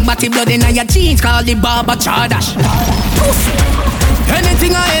Steve have body blood in your jeans call the barber chardash.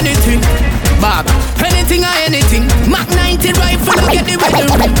 Anything or anything, Bob. Anything or anything. Mac 90 rifle I get the weather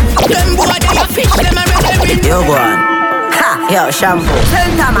ring. Them boy they a fish them a red ring. Yo, go on. Ha, yo, shampoo.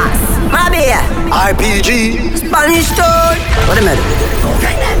 St. Thomas, my beer. RPG. Spanish toad. What the matter?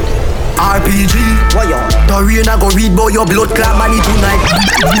 RPG. What yo? The rain I go read bout your blood clot money tonight.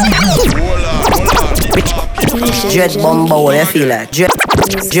 Dread Bumbo, what I feel like?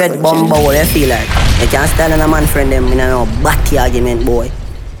 Dread Bumbo, what I feel like? You can't stand on a man friend them in a no batty argument, boy.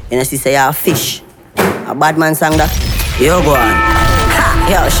 You know, she say you're a fish. A bad man sang that. Yo, go on. Ha,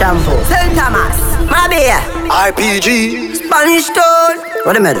 yo, shampoo. St. Thomas, my beer. RPG. Spanish toad.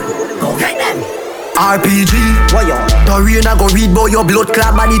 What the matter? RPG. What yo? The rain I go read bout your blood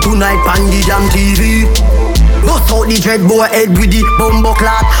clot body tonight on the jam TV. Bust out the dread boy head with the bumbo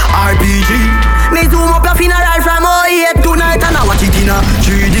clot. RPG. Me zoom up your funeral from 08 tonight and I watch it in a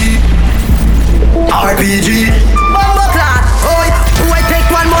 3D. RPG. Bumbo clot. Oi, boy take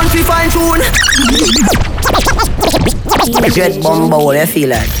 1 month to fine tune. Dread Bumbo, what I feel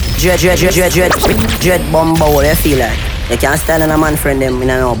like? Dread Bumbo, what I feel like? You can't stand on a man friend them in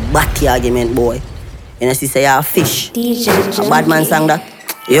a no batty argument, boy. You know, she say you're a fish. A bad man sang that.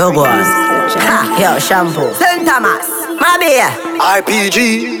 Yo, go on. Ha, yo, shampoo. St. Thomas, my beer.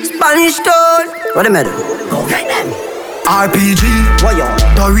 RPG. Spanish toad. What the matter? RPG. What yo?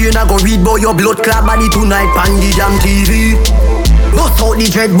 The rain I go read bout your blood clot body tonight on the jam TV. Bust out the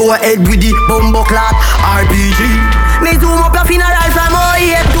dread boy head with the bumbo clot. RPG. Me zoom up your funeral from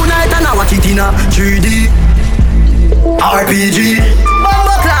 08 tonight and I watch it in a 3D. RPG.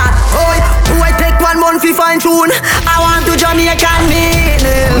 Bumbo clot. Oi, boy take 1 month to fine tune. I want to Jamaican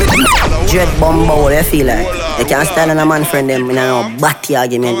meaning. Dread Bumbo, what I feel like? You can't stand on a man friend them in a no batty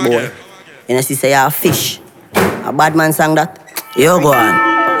argument, boy. You know, she say you're a fish. A bad man sang that. Yo, go on.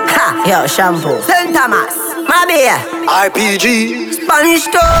 Ha, yo, shampoo. St. Thomas, my beer. RPG. Spanish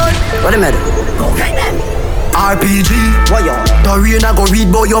toad. What the matter? RPG. What yo? The rain I go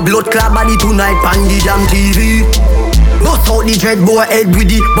read bout your blood clot body tonight on the jam TV. Bust out the dread boy head with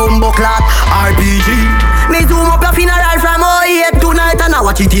the bumbo clot. RPG. Me zoom up your funeral from 08 tonight and I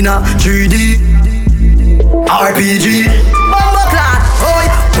watch it in a 3D. RPG. Bumbo clot. Oi,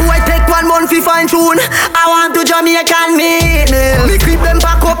 boy take 1 month to fine tune. I want to Jamaican meaning. Me creep them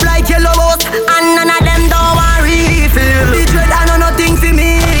back up like yellow rose and none of them don't want refill. The dread I know nothing for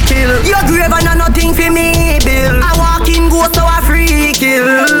me kill. Your grave I know nothing for me bill. I walk in ghost so I free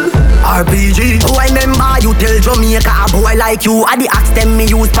kill. RPG. Oh, I remember you tell Jamaica a boy like you. I the axe them me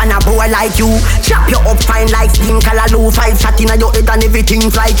use pan a boy like you. Chop you up fine like steam callaloo. 5 shot in your head and everything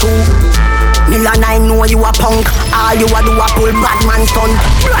fly through. Million I know you a punk. All you a do a pull bad man stunt.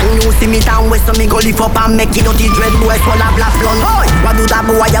 Brand new see me down west so me go lift up and make it dirty dread boy swallow black blunt. Oi, what do that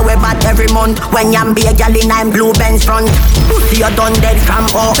boy you wear bad every month? When you be a gal in I'm blue Benz front. Pussy you done dead from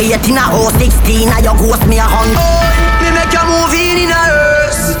 08 in a 016. Now you ghost me a hunt. Oi, me make you move in a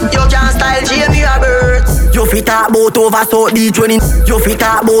hearse. You can't style Jamie a birds. You fit a boat over so the training. You fit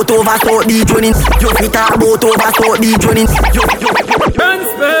a boat over so the training. You fit a boat over so the training. Can't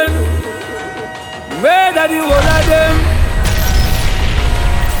spend. Where that you all of them?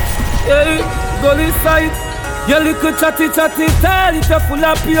 Yeah, go this side. You little chatty tell it you full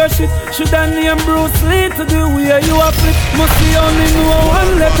of pure shit. Shoulda name Bruce Lee to the way you a flip. Must be only know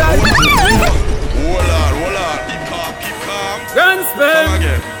 1 letter. Hold on. Keep calm. Can't spend. Come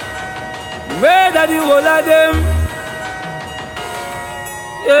again. Where that you all of them?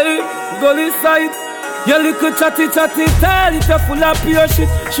 Yeah, go this side. You little chatty tell it you full of pure shit.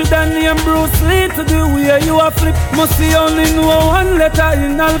 Shoulda name Bruce Lee to the way you a flip. Must be only know 1 letter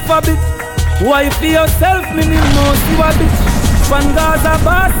in alphabet. Why for yourself, me know you a bitch. When Gaza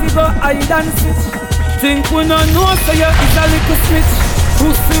boss, you go hide and switch. Think we no know, so you is a little snitch.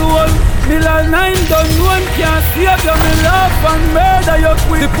 Pussy hole, Miller 9 done, one can't save you. Me love and murder you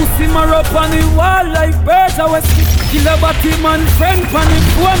quick. The pussy mar up on the wall like birds I was sick. Kill a batty man friend on the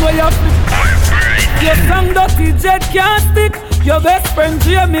phone where you flip. Your song dirty jet can't stick. Your best friend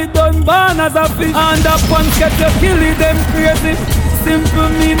Jamie done born as a fish. And the punch get you kill it, them crazy. Simple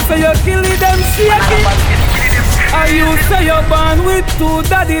means so you kill it, them shaky. And you say you're born with two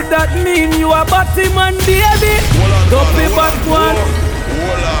daddy, that mean you a batty man baby. Don't be bad one.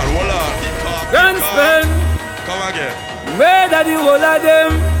 Hold on. Grand spell. Come again. Where that the whole of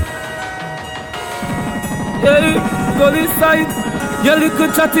them? Yeah, go this side. You little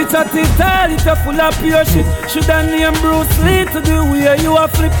chatty tell it you full of pure shit. Shoulda name Bruce Lee to the way you a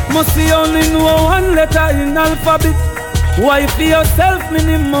flip. Must you only know one letter in alphabet. Why for yourself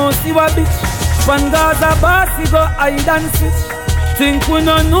minimum you a bitch. Van Gaza boss you go hide and switch. Think we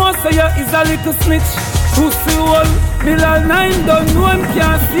no know so you is a little snitch. Pussy hole, Miller 9 done, one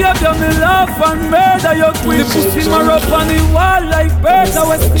can't save you. Me love and murder you quick. The pussy mar up on the wall like birds I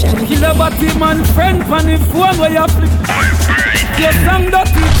was sick. Kill a batty man friend on the phone where you flip. Your song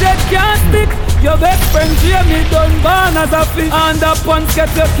dirty jet can't stick. Your best friend Jamie done born as a fish. And the punch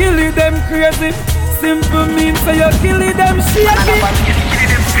get you kill it, them crazy. Simple means so you kill it, them shaky.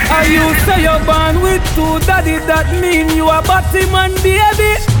 And you say you're born with two daddy, that mean you a batty man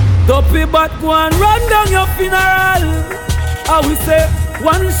baby. Dopey bat go and run down your funeral. I will say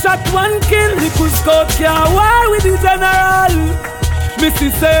one shot, one kill. Little scout can't war with the general.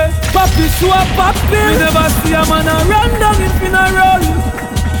 Missy say, Papi show up Poppin. Me never see a man a run down in funeral.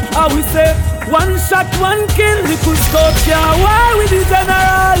 I will say one shot, one kill. Little scout can't war with the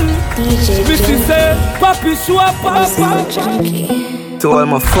general. Missy say, Papi show up Poppin. To all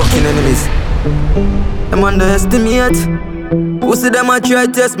my fucking enemies, them underestimate. Who see them a try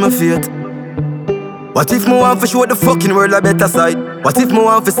test my fate? What if me want to show the fucking world a better side? What if me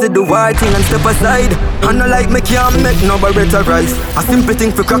want to see the right thing and step aside? I know like me can't make no better rise. A simple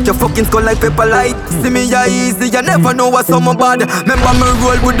thing for crack your fucking skull like pepper light. See me ya easy, you never know what's on my bad. Remember me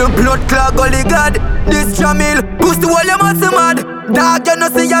roll with the blood clog, holy God. This Jamil, boost the wall, you must be mad. Dog, you know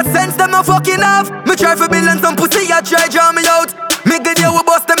see your sense, them a fucking off. Me try for building some pussy, you try draw me out. Me get you we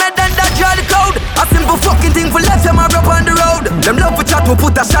bust them head and that draw the crowd. A simple fucking thing for left them a up on the road. Them love for chat, we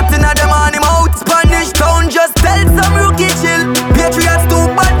put a shot in a them on him out. Spanish town, just tell some rookie chill. Patriots too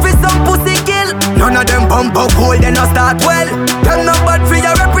bad for some pussy kill. None of them bump up hole, they no start well. Them not bad for you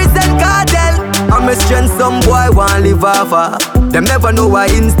represent cartel. I'm a strength, some boy want live off. Them never know a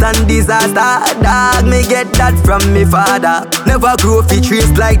instant disaster. Dog, me get that from me father. Never grow fi trees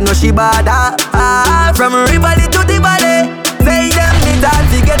like no shibada. From Rivali to the valley. Say them the time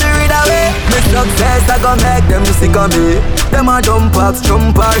to get rid away. Me success I gon' make them sick of me. Them a dump box,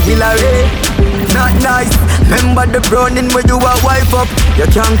 Trumper, Hillary. Not nice. Remember the browning where you a wife up. You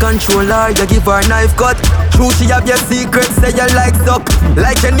can't control her, you give her knife cut. True she have your secrets, say you like suck.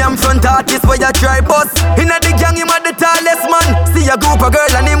 Like a yam front artist where you try bust. Inna the gang him a the tallest man. See a group of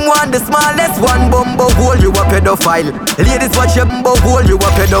girl and him want the smallest one. Bumbo hole you a pedophile. Ladies watch your bumbo hole you a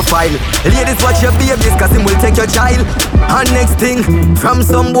pedophile. Ladies watch your babies cause him will take your child. And next thing, from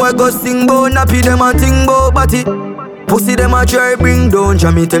some boy go sing bo. Nappy them a ting bo body. Pussy them a try bring down.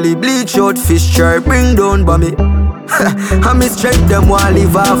 Jammy tell he bleach out fish try bring down Bammy. I miss strength them want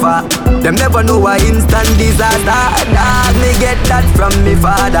live over. Them never know a instant disaster. Dog me get that from me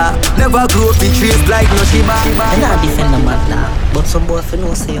father. Never grow fi trees like no shiba. I not defend the bad dog, but some boy fi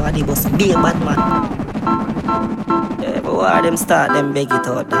know say you are the boss. Be a bad man. Yeah, but why them start them beg it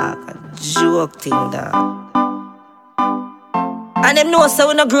out dog? A joke thing dog. And them know so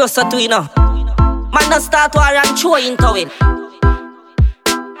we no grow so too you know. Man no start war and throw into it.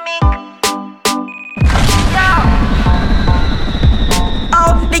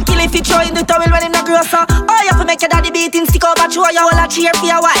 They kill if you throw in the towel when him not grow so. Oh, you have to make your daddy beat him stick over show you all a cheer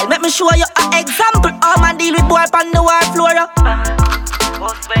for a while. Make me show you an example. How man deal with boy on the war floor.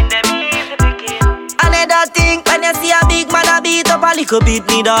 Most when them easy to kill. Another thing, when you see a big man a beat up a little bit,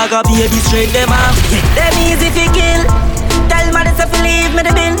 me dog a baby straight them off. Them easy to kill. Tell man it's if you leave me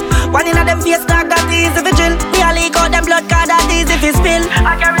the bill. One in a them face dog that easy to chill. Me a leak out them blood card that easy to spill.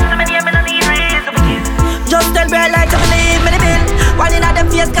 I carry so many and I need reason to kill. Just tell bro like to believe me the bill. One in a them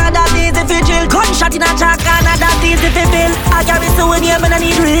face card that easy to chill. Gunshot in a track and that easy to fill. I carry so many and I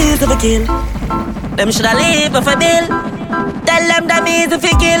need reason to kill. Them shoulda leave me for bill. Tell them easy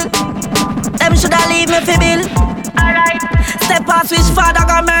to kill. Them shoulda leave me for bill. Alright. Step past which father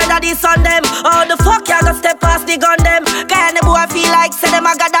gon' murder the son them. Oh the fuck ya go step past the gun them. Can the boy feel like say them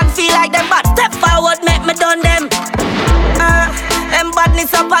I got that feel like them. But step forward make me done them. them badness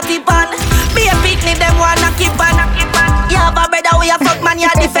a party pan. Be a picnic, them wanna keep on. You have a brother where you fuck man,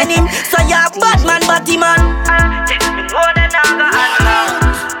 you defend him. So you have bad man, batty man.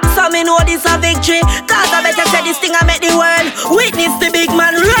 So me know this a victory. Cause I better say this thing I make the world witness the big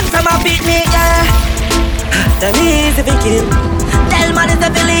man run from a picnic, yeah. Tell me easy to kill. Tell man is to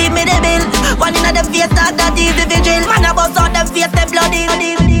believe me the bill. One in the face that easy vigil. Man about all them face them bloody.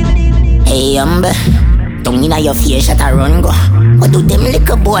 Hey tongue inna your face shut a run go. What do them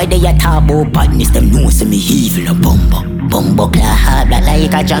little boy they a talk about badness? Them know say me evil no bumbo. Bumbo claw hard black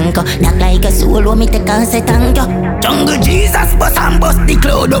like a junko. Knock like a soul when me take a set and go. Jungle Jesus bust and bust the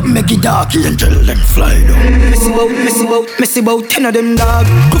cloud up. Make it dark angel and fly down. Messy about 10 of them dog.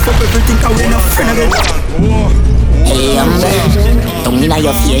 Cuff up everything I win a friend again. Hey tongue inna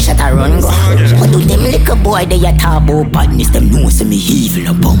your face shut a run go. What do them little boy they a talk about badness? Them know say me evil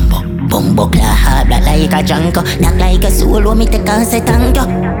no bumbo. Bumbo claw hard black like a junko. Knock like a soul when me take a set and go.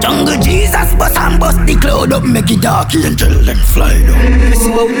 Jungle Jesus bust and bust the cloud up. Make it dark angel and fly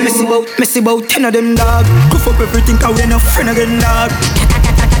down. Messy about 10 of them dog. Cuff up everything I win a friend again dog.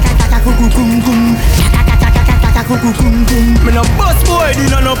 Me no boss boy, you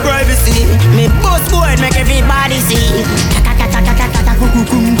know no privacy. Me boss boy make everybody see.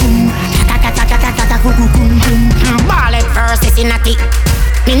 Ball it first, it's in a tick.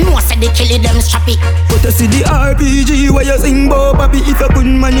 Me know say they kill it, them strappy. But you see the RPG where you sing about papi. If you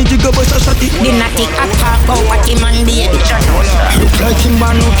couldn't manage it, go bust a shotty. The natty attack out what him and the look like him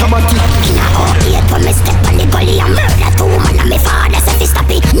man out of body. In a hot gate when me step on the gully and murder 2 man and me father say fi stop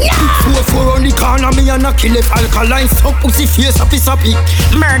it. No! 4 on the corner me and a kill if alkaline suck pussy face happy.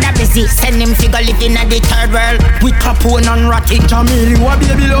 Murder busy, send him figure living in the third world. With Capone and Ratty. Jamili wa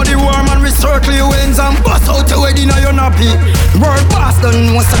baby below the war man. We circle your wings and bust out your wedding and you're nappy. World boss done.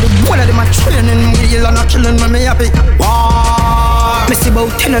 Most of the one of them are training wheel and a killing me happy. Wow. Me see about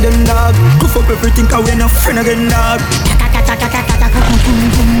 10 of them dog. Goof up everything cause we no friend again dog.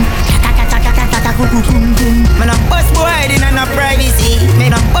 Man a boss boy hiding and a privacy. Me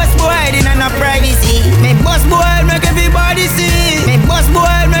no boss boy hiding and a privacy. Me boss boy make everybody see. Me boss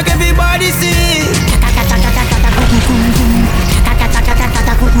boy make everybody see.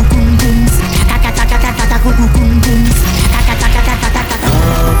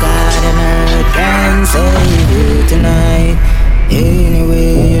 Oh God and earth can save you tonight.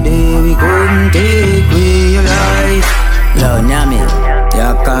 Anyway you do, we couldn't take away your life. Yo, Nyami,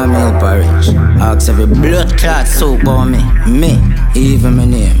 you call me porridge. Ask every blood clot soup on me, even my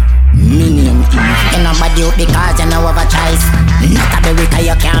name. You know bad you because you know have a choice. Not a berry cause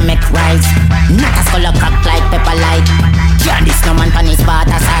you can't make rice. Not a skull crack like pepper light. Can't this no man pan his part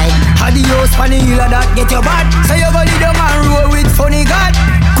aside. Adios pan the healer that get your bad. So you go lead them and roll with funny God.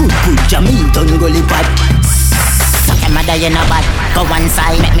 Good Jamaican gully bad. Suck a mother you know bad. Go one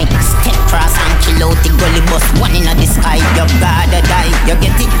side make me step cross and kill out the gully bus. One in the sky. You gotta die. You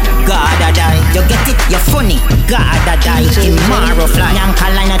get it? Gotta die. You get it? You're funny. Gotta die. Tomorrow fly.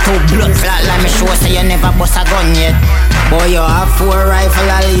 Yankalina 2 blood flat like me sure say you never bust a gun yet. Boy, you have 4 rifle,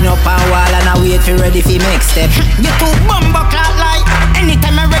 I lean up a wall and I wait for ready for mixtape. You too bumbo clout like.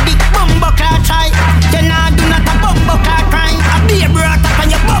 Anytime I ready, bumbo clout try. You nah do not a bumbo clout crime. I be a brought up on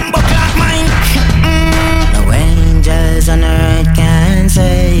your bumbo clout mind. No angels on earth can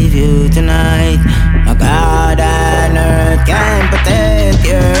save you tonight. No God on earth can protect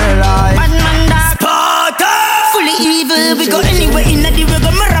your life. Bad man dog. Sparta! Fully evil, we go anywhere in the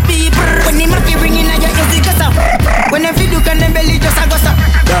river, murder people. When they might be ringing at your ears, it goes up. When they feel look and them belly just a goes up.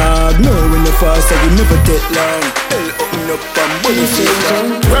 Dog, no, when you fast, so you never take long. Hell, open up and bully shit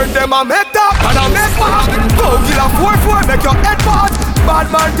down. When them a make that and a make back. Go kill a 4-4, make your head part. Bad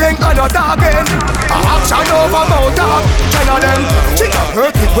man thing and a talking. A action over mouth talk. 10 of them. Chica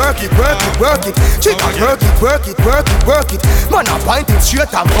work it. Chica work it. Man a point it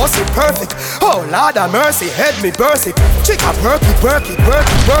straight and bust it perfect. Oh Lord of mercy, head me burst it. Chica work it.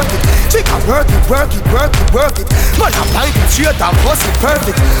 Chica work it. Man a point it straight and bust it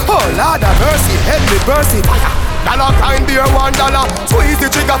perfect. Oh Lord of mercy, head me burst it. Dollar kind beer $1. Squeeze the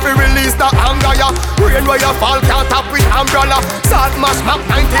trigger fi release the anger ya. Rain where you fall can't tap with umbrella. Salt mash map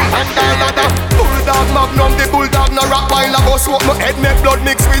 19 $1. Bulldog magnum the bulldog no rock while I go smoke my head make blood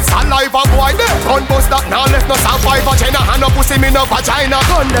mix with saliva boy. Gun bust that now left no survivor. China hand no pussy me no vagina.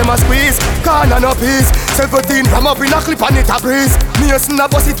 Gun them a squeeze, corner no peace. 17 from up in a clip and it a breeze. Mason a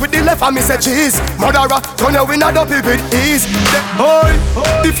bust it with the left and me say cheese. Murderer turn your winner dopey with ease. Boy,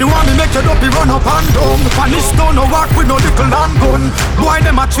 if you want me make your dopey run up and down. Punish don't no walk with no little land gun. Boy,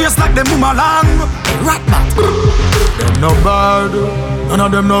 them a trace like them boomerang. Rat back. Them no bad, none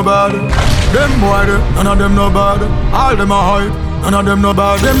of them no bad. Them boy, none of them no bad. All them a hype, None of them no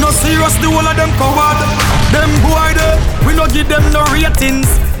bad. Them no serious, the whole of them coward. Them boy there, we no give them no ratings.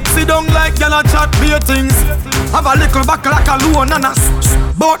 Sit down like y'all a chat beer things. Have a little back like a loan and a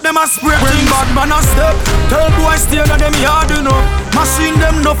bout them a spray things. Bad man a step. Tell boy stay in them yard, you know. Machine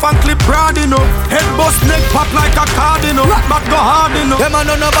them no fan clip broad, you know. Head bust neck pop like a card, you know. Rat back go hard, you know. Them a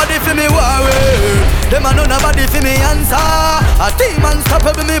no nobody for me worry. Them a no nobody for me answer. A team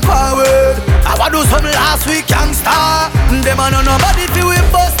unstoppable me power. I wa do some last week youngster. Them a no nobody for we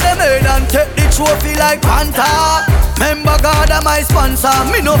bust them head and take the trophy like Panther. Remember God am my sponsor.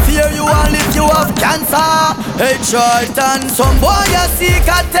 Me no fear you all if you have cancer. Hey short and some boy you seek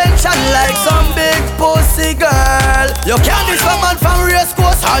attention like some big pussy girl. You can't diss a man from race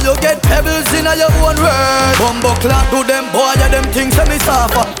course or you get pebbles in your own world. Bumbo clock to them boy ya them things that me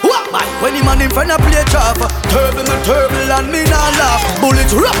suffer. What man when the man in front of play chopper. Turble and me nah laugh.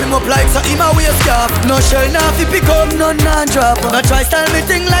 Bullets wrap him up like so him a waist scarf. No shell nah fi pick up no non-drop. No try style me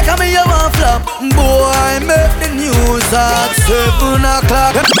thing like a me a one flop. Boy make the news at 7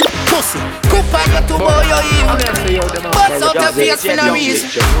 o'clock. Pussy, Cooper got to boy your evil. Bust out your face for no reason.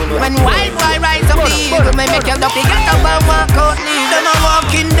 When wild boy rise up the eagle, me make your duffy get up and walk out leave. Them a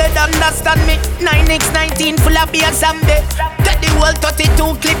walking dead, understand me. 9x19 full of beer someday. Get the whole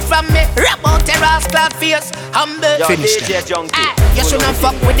 32 clip from me. Rap out your ass clad face, humble. Finish them. You shouldn't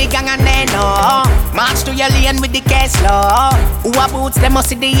fuck with the gang and they know. March to your lane with the case law. Who a boots, them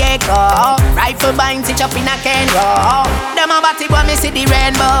must see the echo. Rifle binds it up in a cane row. Them a batty boy, me see the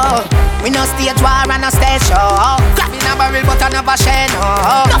rainbow. We no stage war and no stage show. Grabbing a barrel but I never share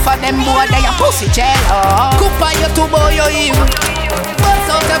no. Enough of them boy they a pussy jello. Cooper you to boy you evil. Bust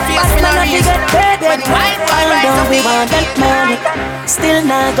out your face for no reason. When white boy rise up the money. Still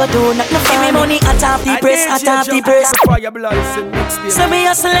not go do nothing for me money atop the press, atop the press. So me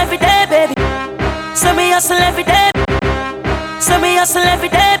hustle every day, baby. So me hustle every day. So me hustle every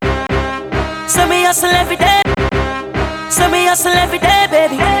day. So me hustle every day. So me hustle every day,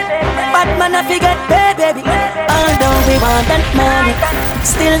 baby. Bad man I forget pay, baby. Although we want that money,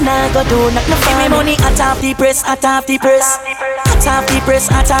 still not go do nothing for me money atop the press, atop the press. Atop the press,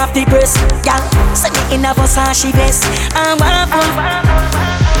 atop the press. Yeah, send me in a Versace vest. I'm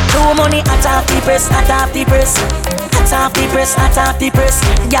money atop the press, atop the press. Atop the press, atop the press.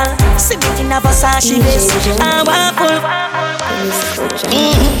 Yeah, see me in a Versace vest. I'm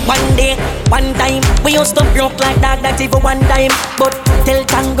one day, one time, we used to broke like that even one time. But till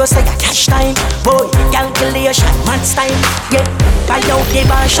tango say a cash time. Boy, calculation, man's time. Yeah, buy out the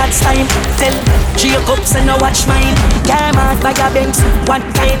bar shots time. Tell Jacobs and no watch mine. Yeah, man, buy a Benz one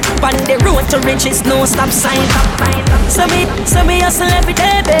time. On the road to riches, no stop sign. So me hustle every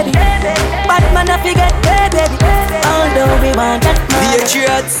day, baby. Bad man I forget pay, baby. Although we want that money.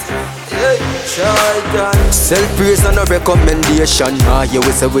 Patriots, self-praise and no recommendation. Yeah,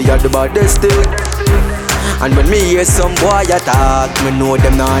 we say we are the baddest still. And when me hear some boy attack, me know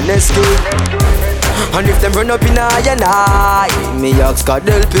them not honest good. And if them run up in I, me ask God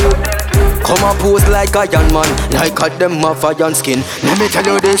help you. Come and pose like a young man, like a them off a young skin. Let me tell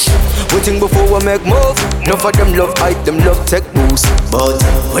you this, we think before we make move. Enough of them love hype, them love take boost. But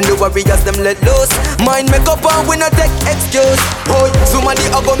when the warriors them let loose, mind make up and we not take excuse. Boy, somebody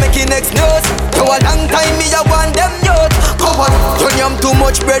a go making next news. To a long time me a want them youth. Come on, you yam too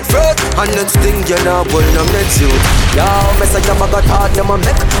much breadfruit. And next thing you know, well no next youth. Yo, me say them a got hard them a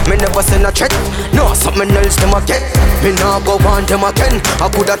make. Me never send a threat, no something else them a get. Me nah go want them again. I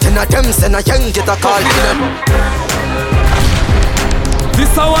coulda 10 of them send a young get a call in them.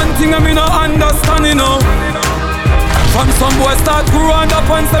 This a one thing I me no understand, you know. From some boys start growing up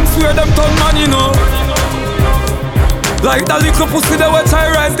and some swear them turn man, you know. Like that little pussy they watch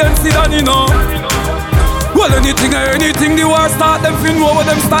I rise then sit down, you know. Well anything the war start them fin know where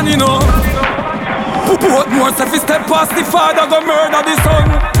them stand, you know. What more if he step past the father go murder the son.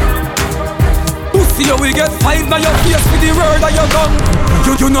 Pussy you will get 5 now your face with the word of your gun.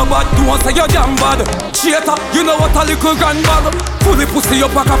 You know bad, don't say you're damn bad. Cheater, you know what a little grandbag. Fully pussy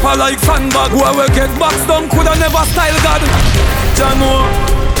up a copper like sandbag. Who will get boxed down coulda never style God. Jano,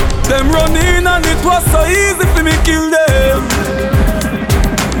 them run in and it was so easy for me kill them.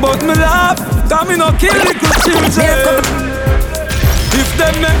 But me laugh, cause me no kill little children. If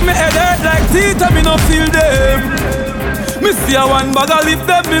them make me head hurt like teeth, me no feel them. Me see a one bag of lift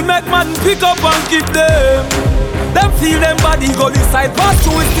them, me make man pick up and keep them. Them feel them body, go this side pass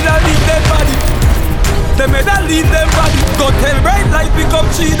through, still a leave them body. Them made a leave them body, go tell bright light pick up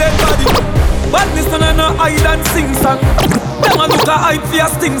cheat them body. But this one no hide and sing song. Them a look a hype for a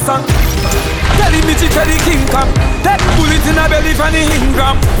sting song. Tell him me tell the king come. That bullet in a belly from the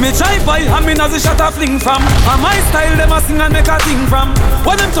Ingram. Me try fight and me as a shot a fling from. And my style them a sing and make a thing from.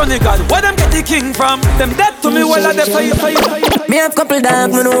 Where them turn the God, where them get the king from? Them dead to me well a they fire. Me have couple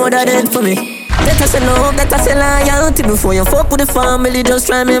dog, me know that dead for me. That I say love, that I say loyalty. Before you fuck with the family, just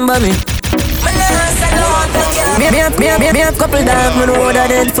try remember me. Me have couple dog, me know that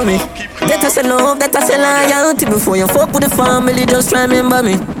dead for me. That I say love, that I say loyalty. Before you fuck with the family, just try remember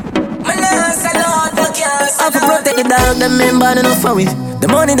me. I have to protect the dog, them member enough for we. The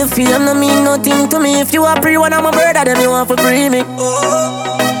money, the fame, no mean nothing to me. If you are free, one of my brother, then you want to free me.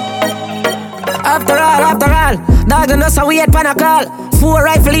 After all, dog and us a wait pan a call. 4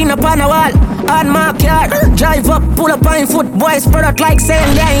 rifle in upon a wall. On my car, drive up, pull up on foot. Boys spread out like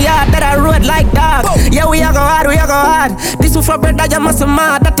saying gang yard. That a road like dog. Yeah, we a go hard. This is for brother, you must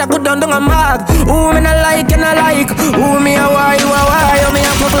mad. That a good down a mag. Who me not like and I like. Who me a why, you a why. You me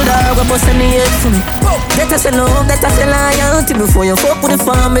a couple dog, a bust in the head for me. That I say love, that I say loyalty. Before you fuck with the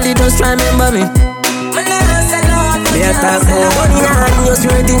family, just try remember me. Me a talk about money in hand, you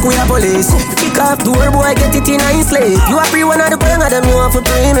straight think we a police. Kick off door, boy, get it in a slave. You a free one of the gang of them, you want to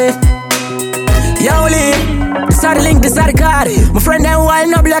pay me. Yo, Lee, this are the link, this are the card. My friend them wild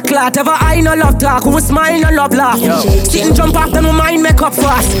no black clot. Ever I no love talk, who smile no love laugh. Sit and jump off, then my mind make up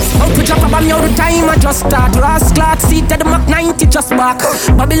fast. Out to drop up on me all the time, I just start. Ross clot, seat at the Mach 90 just back.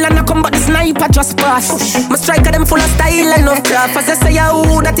 Babylon I come but the sniper just pass. My striker them full of style and no craft. As I say,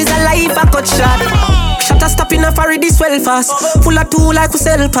 oh, that is a life I cut shot. Shut a stop in a furry this well fast. Full of tool like we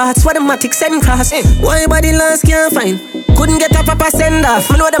sell parts. What the matic send cross. Why body last can't find? Couldn't get a proper send off.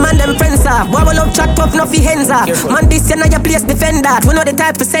 We know the man them friends off. Boy we love chat puff, no fi hands off. Man this you know your place defend that. We know the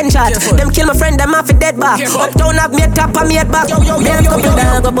type to send shot. Them kill my friend, them off a dead back. Uptown have me a top and me a back. Me a couple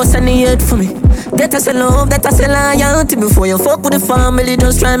dog a bust on the head for me. That I say love, that I say loyalty. Before you fuck with the family,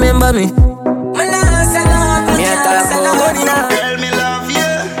 just try remember me. Me a talk about money now. Girl, me love you.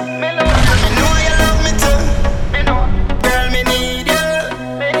 And me know you love me too. Girl, me need you.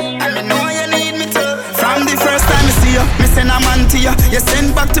 And me know you need me too. From the first time I see you, me send a man to you. You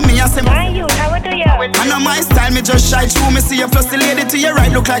send back to me, I say, Why you? How do you? I know my style, me just shy through. Me see you, plus the lady to your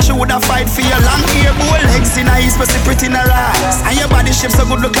right look like she woulda fight for your long hair, bow legs in her east, plus the pretty in her eyes. And your body shape so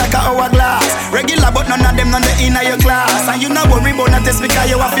good, look like a hourglass. Regular, but none of them none the inner your class. And you not worry about that test because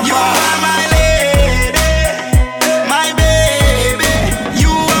you have to. You are my lady, my baby. You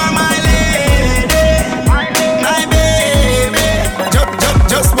are my lady, my baby.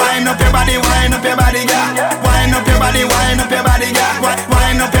 Just wind up your body, girl. Wind up your body, wind up your body, girl.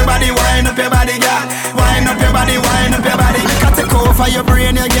 Wind up your body, wind up your body, girl. Wind up your body, wind up your body. You got to go for your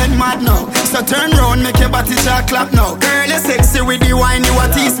brain, you get mad now. So turn round, make your body shot clap now. Girl, you sexy with the wine, you a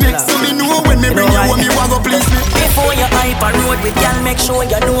tease me. So me know when me bring you home, you a go please me. Before you hype a road with y'all, make sure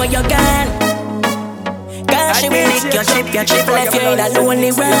you know your girl. Girl, she will lick your chip left you in a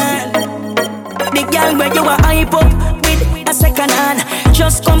lonely world. The girl where you a hype up with a second hand.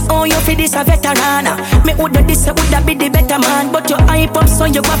 Just come on you for this a veteran. Me woulda this woulda be the better man. But you hype up so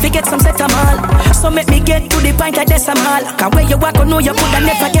you want to get some set a mal. So make me get to the point of decimal. Cause where you walk I know you coulda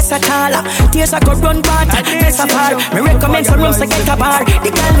never guess at all. Tears I go run bad, press a bar. Me recommend some rooms to get a bar.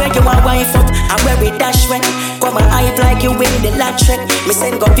 The girl where you a wife up and where we dash when. Come and hype like you win the lottery. Me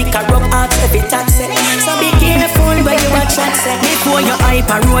send go pick her up out every taxi. So be careful where you a chat say. Before you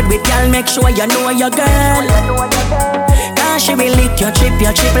hype a road with y'all, make sure you know your girl. Cause she will lick your chip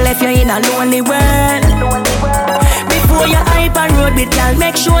left you in a lonely world. Before you hype a road with y'all,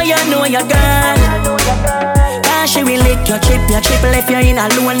 make sure you know your girl. Cause she will lick your chip left you in a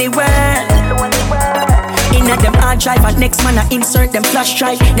lonely world. Inna them hard drive and next man I insert them flash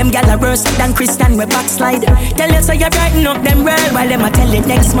drive. Them gal are worse than Christian we backslide. Tell you so you brighten up them world while them a tell the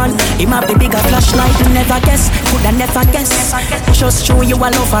next man him have the bigger flashlight. You never guess, coulda never guess. Just show you a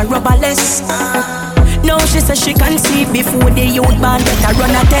love a rubberless. No, she says she can see before the youth band better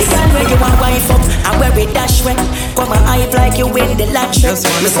run a test. Girl, where you a wife up and where we dash when. Come and hype like you win the lottery.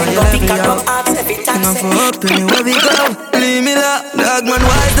 Listen, go pick her up, ask every taxi. Enough for up anywhere we go. Leave me la, dog man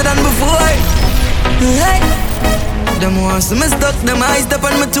wiser than before. Hey, them wants to me stuck, them eyes up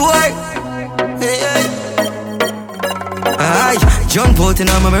on my tour. Hey, aye, jump out in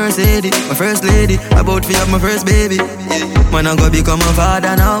on my Mercedes, my first lady, about to have my first baby. Man, I'm gonna become a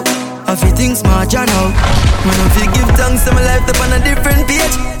father now. I feel things smart, you know. Man, I feel give thanks to my life up on a different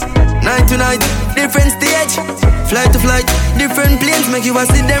page. Night to night, different stage. Flight to flight, different planes. Make you a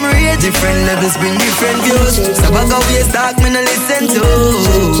see them rate. Different levels bring different views. So back away, talk me no listen to.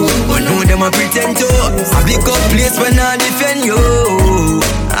 But know them a pretend to. A big up place when I defend you.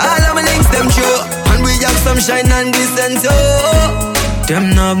 All of my links them show. And we have some shine and glisten too.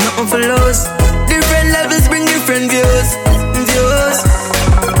 Them know have nothing for lose. bring different views.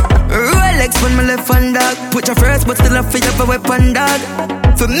 Rolex when my left hand dog. Put your first but still a feel up a weapon dog.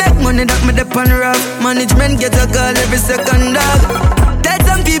 For make money that me dep on rock. Management get a call every second dog. Tell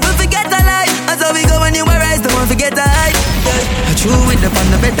some people forget a lie. That's how we go when you arise, don't forget a hide. I true with them on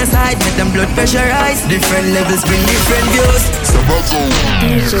the better side. Make them blood pressure rise. Different levels bring different views.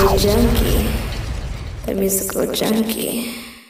 DJ Djjunky, the musical junkie.